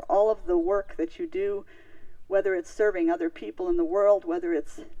for all of the work that you do, whether it's serving other people in the world, whether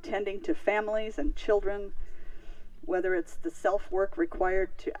it's tending to families and children, whether it's the self-work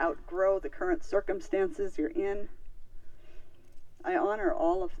required to outgrow the current circumstances you're in. I honor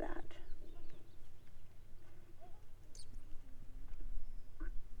all of that.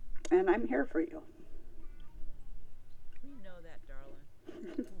 And I'm here for you. We know that,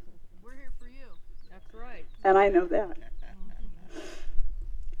 darling. We're here for you. That's right. And I know that.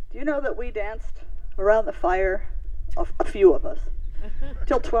 Do you know that we danced around the fire, a few of us,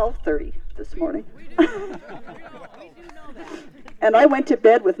 till 12:30 this morning? We do know that. And I went to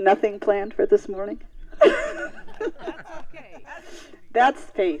bed with nothing planned for this morning. That's okay. That's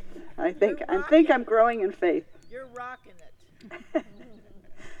faith. I think I'm growing in faith. You're rocking it.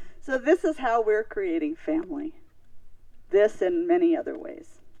 So this is how we're creating family. This and many other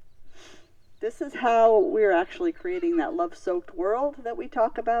ways. This is how we're actually creating that love-soaked world that we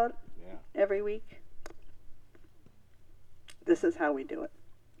talk about every week. This is how we do it.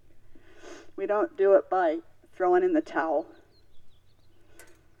 We don't do it by throwing in the towel.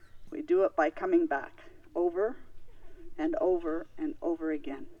 We do it by coming back over and over and over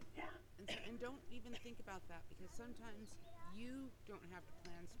again. Yeah. And don't even think about that, because sometimes you don't have to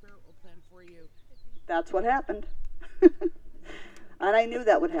plan. Spirit will plan for you. That's what happened. And I knew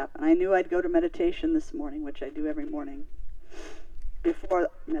that would happen. I knew I'd go to meditation this morning, which I do every morning before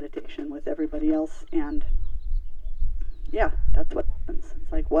meditation with everybody else. And yeah, that's what happens.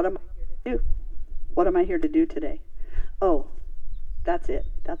 It's like, what am I here to do? What am I here to do today? Oh, that's it.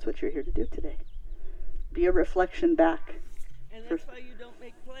 That's what you're here to do today. Be a reflection back. And that's why you don't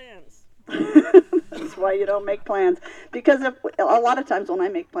make plans. That's why you don't make plans. Because a lot of times when I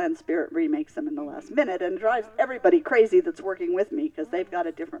make plans, Spirit remakes them in the last minute and drives everybody crazy that's working with me because they've got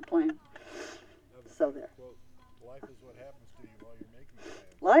a different plan. So there. Life is what happens to you while you're making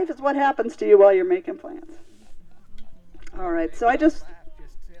plans. Life is what happens to you while you're making plans. All right, so I just...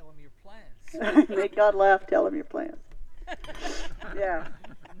 Just tell them your plans. Make God laugh, tell him your plans. Yeah.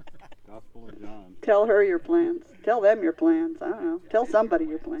 Gospel of John. Tell her your plans. Tell them your plans. I don't know. Tell somebody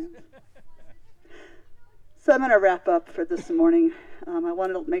your plans. So I'm going to wrap up for this morning. I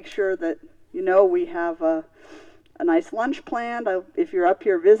wanted to make sure that we have a a nice lunch planned. If you're up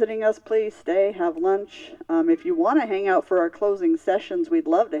here visiting us, please stay, have lunch. If you want to hang out for our closing sessions, we'd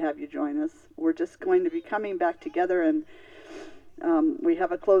love to have you join us. We're just going to be coming back together, and we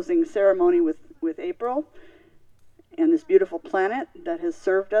have a closing ceremony with April and this beautiful planet that has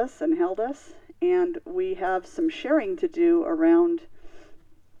served us and held us. And we have some sharing to do around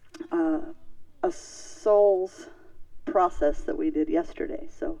a soul's process that we did yesterday.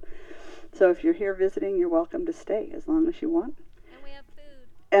 So if you're here visiting, you're welcome to stay as long as you want. And we have food.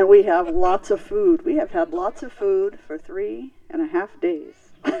 And we have lots of food. We have had lots of food for 3.5 days.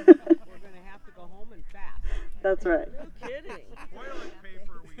 We're going to have to go home and fast. That's right. No kidding. Toilet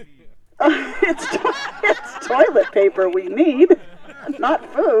paper we need. It's toilet paper we need,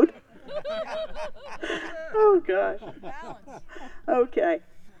 not food. Oh, gosh. Okay.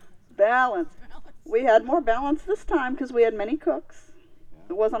 Balance. We had more balance this time because we had many cooks.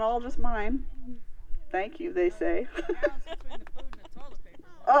 It wasn't all just mine. Thank you, they say.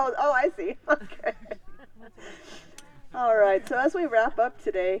 Oh, I see. Okay. All right. So as we wrap up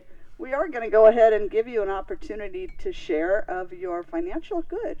today, we are going to go ahead and give you an opportunity to share of your financial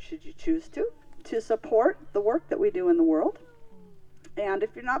good, should you choose to support the work that we do in the world. And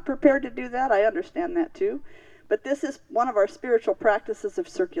if you're not prepared to do that, I understand that too. But this is one of our spiritual practices of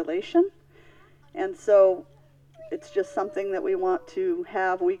circulation. And so it's just something that we want to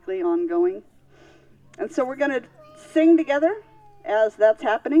have weekly, ongoing. And so we're going to sing together as that's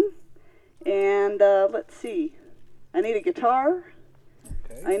happening. And let's see. I need a guitar.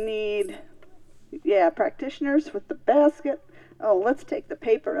 Okay. I need, practitioners with the basket. Oh, let's take the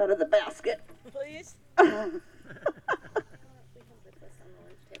paper out of the basket. Please.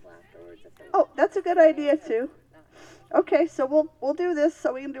 Oh, that's a good idea too. Okay, so we'll do this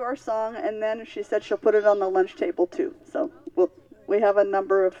so we can do our song, and then she said she'll put it on the lunch table too. So we have a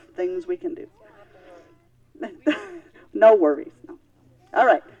number of things we can do. No worries. No. All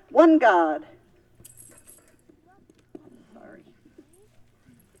right, one God. Sorry.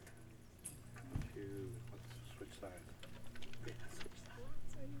 Switch sides.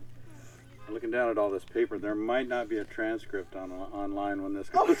 Looking down at all this paper, there might not be a transcript online when this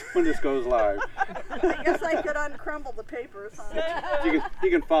goes live. I guess I could uncrumble the papers. Huh? You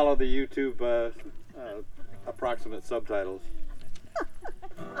can follow the YouTube approximate subtitles.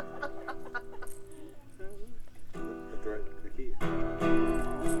 That's right, the key.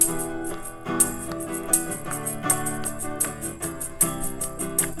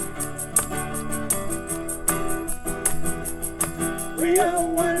 We are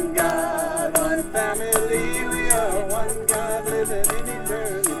one God, one family. We are one God living in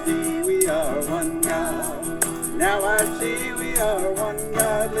eternity. We are one God. Now I see we are one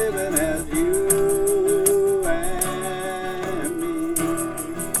God living as you and me.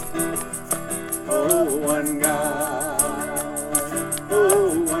 Oh, one God.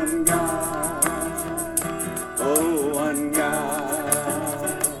 Oh, one God. Oh, one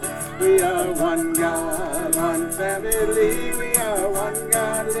God. We are one God, one family. We are one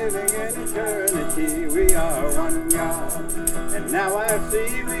God living in eternity. We are one God. And now I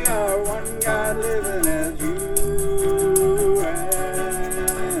see we are one God living as you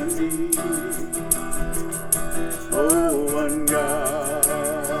and me. Oh, one God.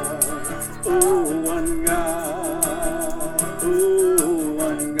 Oh, one God. Oh,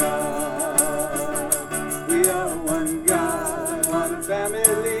 one God. We are one God, one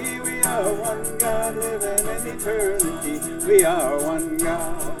family. We are one God living in eternity. We are one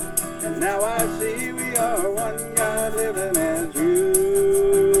God. And now I see we are one God living as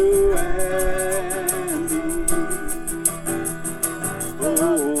you and me.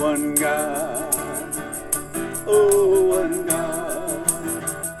 Oh, one God. Oh, one God.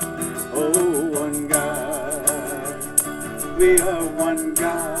 Oh, one God. We are one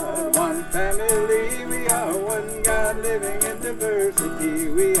God, one family. We are one God living in diversity.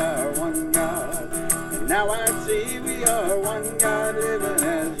 We are one God. And now I see we are one God living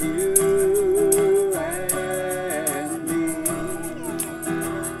as you and me.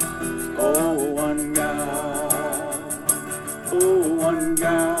 Oh, one God. Oh, one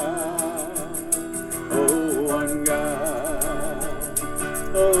God. Oh, one God.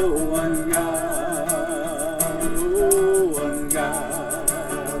 Oh, one God. Oh, one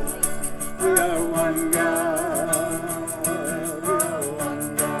God. We are one God. We are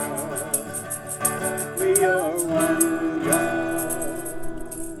one God. We are one God.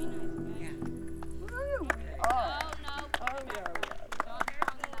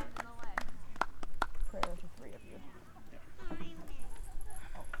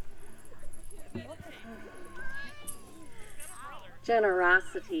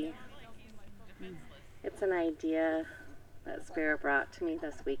 Generosity. It's an idea that Spirit brought to me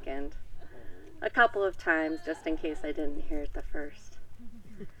this weekend. A couple of times, just in case I didn't hear it the first.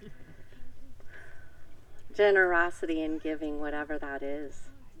 Generosity in giving, whatever that is.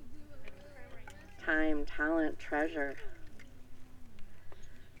 Time, talent, treasure.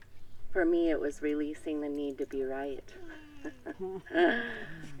 For me, it was releasing the need to be right.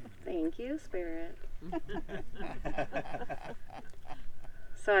 Thank you, Spirit.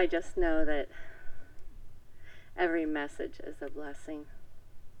 So I just know that every message is a blessing.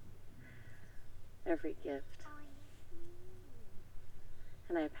 Every gift.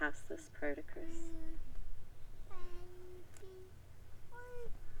 And I pass this prayer to Chris.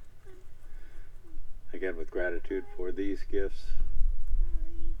 Again, with gratitude for these gifts.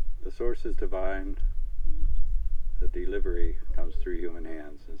 The source is divine. The delivery comes through human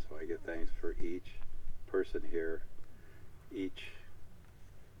hands. And so I give thanks for each person here, each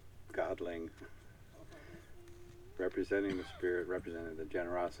godling, representing the Spirit, representing the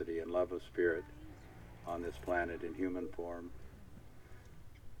generosity and love of Spirit on this planet in human form.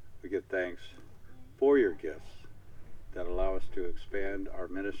 We give thanks for your gifts that allow us to expand our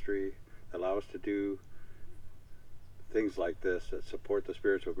ministry, that allow us to do things like this that support the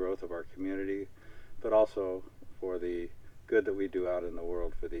spiritual growth of our community, but also for the good that we do out in the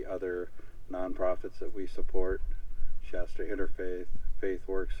world for the other nonprofits that we support, Shasta Interfaith,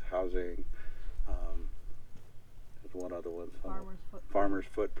 FaithWorks, Housing, there's one other one, Farmers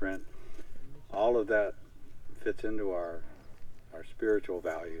Footprint. All of that fits into our spiritual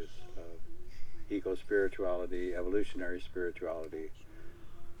values of eco-spirituality, evolutionary spirituality,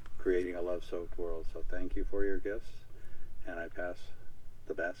 creating a love-soaked world. So thank you for your gifts, and I pass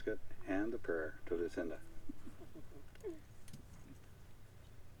the basket and the prayer to Lucinda.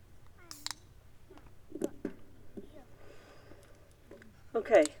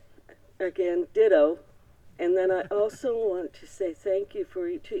 Okay, again, ditto. And then I also want to say thank you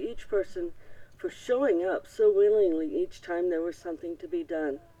to each person for showing up so willingly each time there was something to be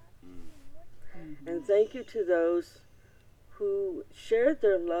done. And thank you to those who shared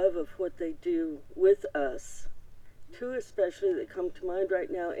their love of what they do with us. Two especially that come to mind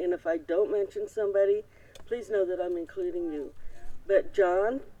right now, and if I don't mention somebody, please know that I'm including you. But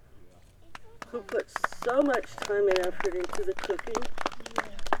John, who puts so much time and effort into the cooking,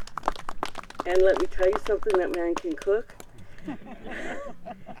 and let me tell you something, that man can cook.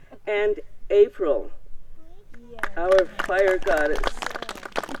 And April, our fire goddess,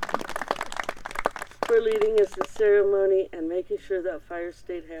 for leading us in ceremony and making sure that fire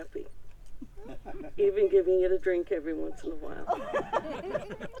stayed happy. Even giving it a drink every once in a while.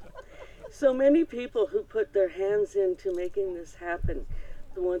 So many people who put their hands into making this happen.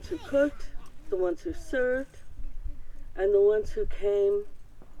 The ones who cooked, the ones who served, and the ones who came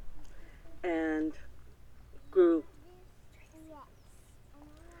and grew.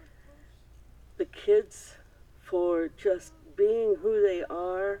 The kids for just being who they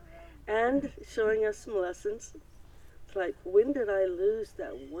are and showing us some lessons. It's like, when did I lose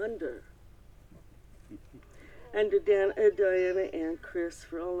that wonder? And to Diana and Chris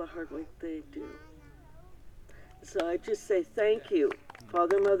for all the hard work they do. So I just say thank you,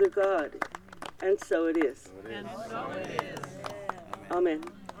 Father, Mother, God, and so it is. And so it is. Amen.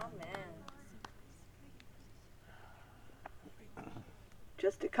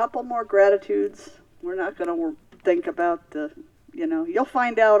 Just a couple more gratitudes. We're not going to think about the, you'll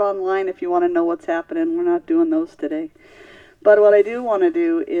find out online if you want to know what's happening. We're not doing those today. But what I do want to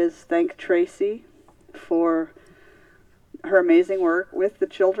do is thank Tracy for her amazing work with the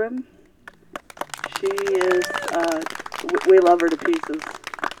children. She is, we love her to pieces,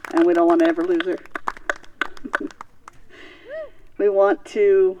 and we don't want to ever lose her. We want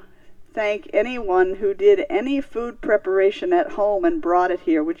to thank anyone who did any food preparation at home and brought it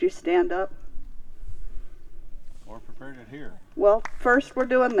here. Would you stand up? Or prepared it here. Well, first we're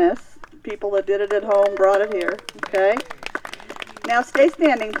doing this. People that did it at home brought it here. Okay? Now stay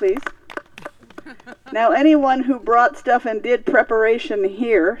standing, please. Now anyone who brought stuff and did preparation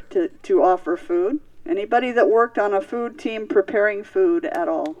here to offer food. Anybody that worked on a food team preparing food at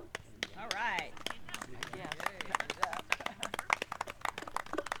all. All right.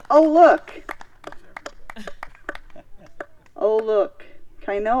 Oh, look. Oh, look.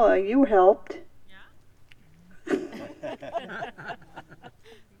 Kainoa, you helped.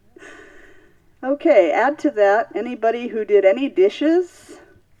 Okay, add to that anybody who did any dishes.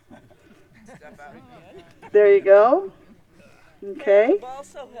 There you go. Okay. Caleb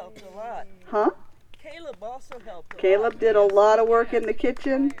also helped a lot. Huh? Caleb also helped a lot. Caleb did a lot of work in the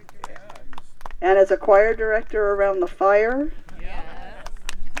kitchen. And as a choir director around the fire.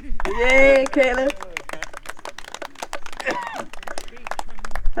 Yay, Caleb.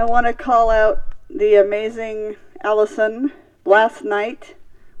 I want to call out the amazing Allison last night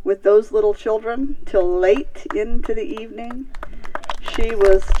with those little children till late into the evening. She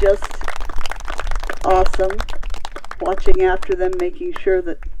was just awesome, watching after them, making sure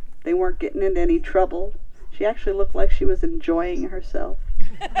that they weren't getting into any trouble. She actually looked like she was enjoying herself.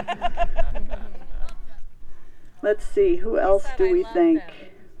 Let's see, who else do we thank?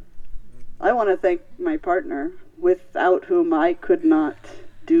 I want to thank my partner, without whom I could not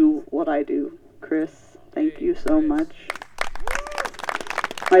do what I do. Chris, thank you so much.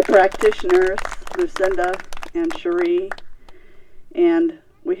 My practitioners, Lucinda and Cherie, and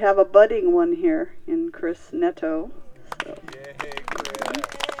we have a budding one here in Chris Neto. So.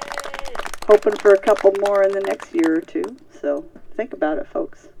 Hoping for a couple more in the next year or two. So think about it,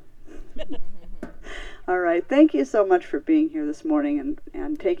 folks. All right. Thank you so much for being here this morning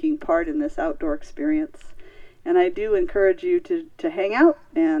and taking part in this outdoor experience. And I do encourage you to hang out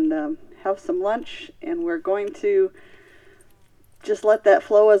and have some lunch. And we're going to just let that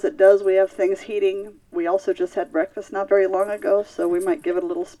flow as it does. We have things heating. We also just had breakfast not very long ago, so we might give it a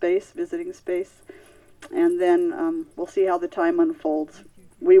little space, visiting space. And then we'll see how the time unfolds.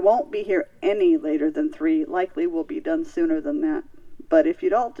 We won't be here any later than 3. Likely we'll be done sooner than that. But if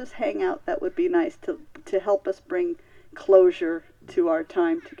you'd all just hang out, that would be nice to help us bring closure to our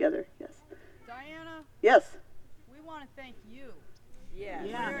time together. Yes. Diana? Yes. We want to thank you. Yes. For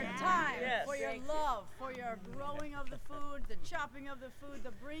your time, Yes. for your love, for your growing of the food, the chopping of the food,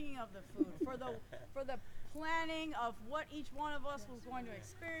 the bringing of the food, for the planning of what each one of us was going to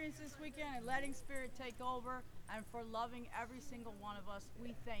experience this weekend and letting Spirit take over, and for loving every single one of us.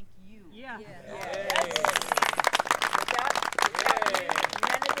 We thank you. Yeah. Yes. Without you,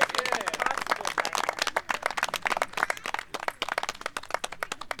 none of this would be possible, Diana.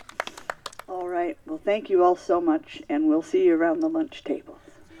 All right. Well, thank you all so much, and we'll see you around the lunch tables.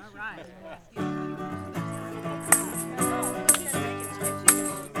 All right.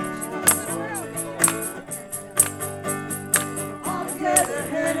 Together,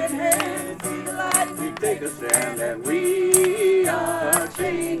 hand in hand, see the light. We take a stand and we are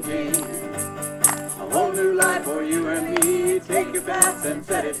changing a whole new life for you and me. Take your past and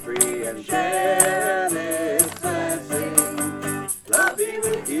set it free and share this blessing. Love be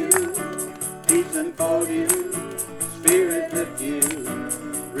with you, peace enfold you, spirit lift you,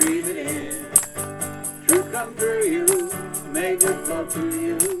 breathe it in. Truth come through you, may good flow to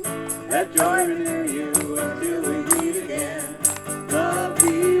you, let joy renew you until we meet again. Love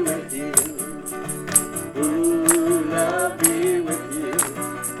be with you. Ooh, love be with you.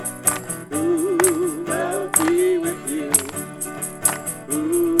 Ooh, love be with you.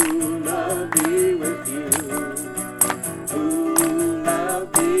 Ooh, love be with you. Ooh,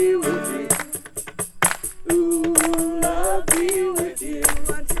 love be with you. Ooh, love be with you.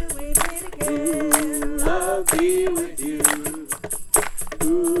 Until we meet again. Ooh, love be with you.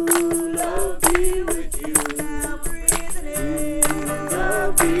 Ooh, love be with you. Now breathing in.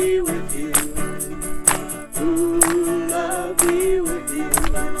 Love be with you. Ooh, love be with you.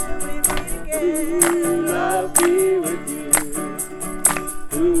 Until we meet again. Ooh, love be with you.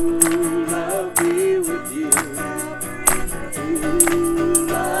 Ooh, love be with you. Ooh,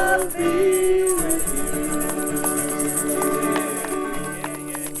 love be with you.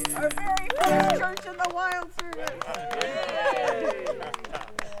 Our very first church in the wild service.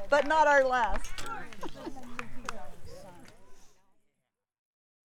 But not our last.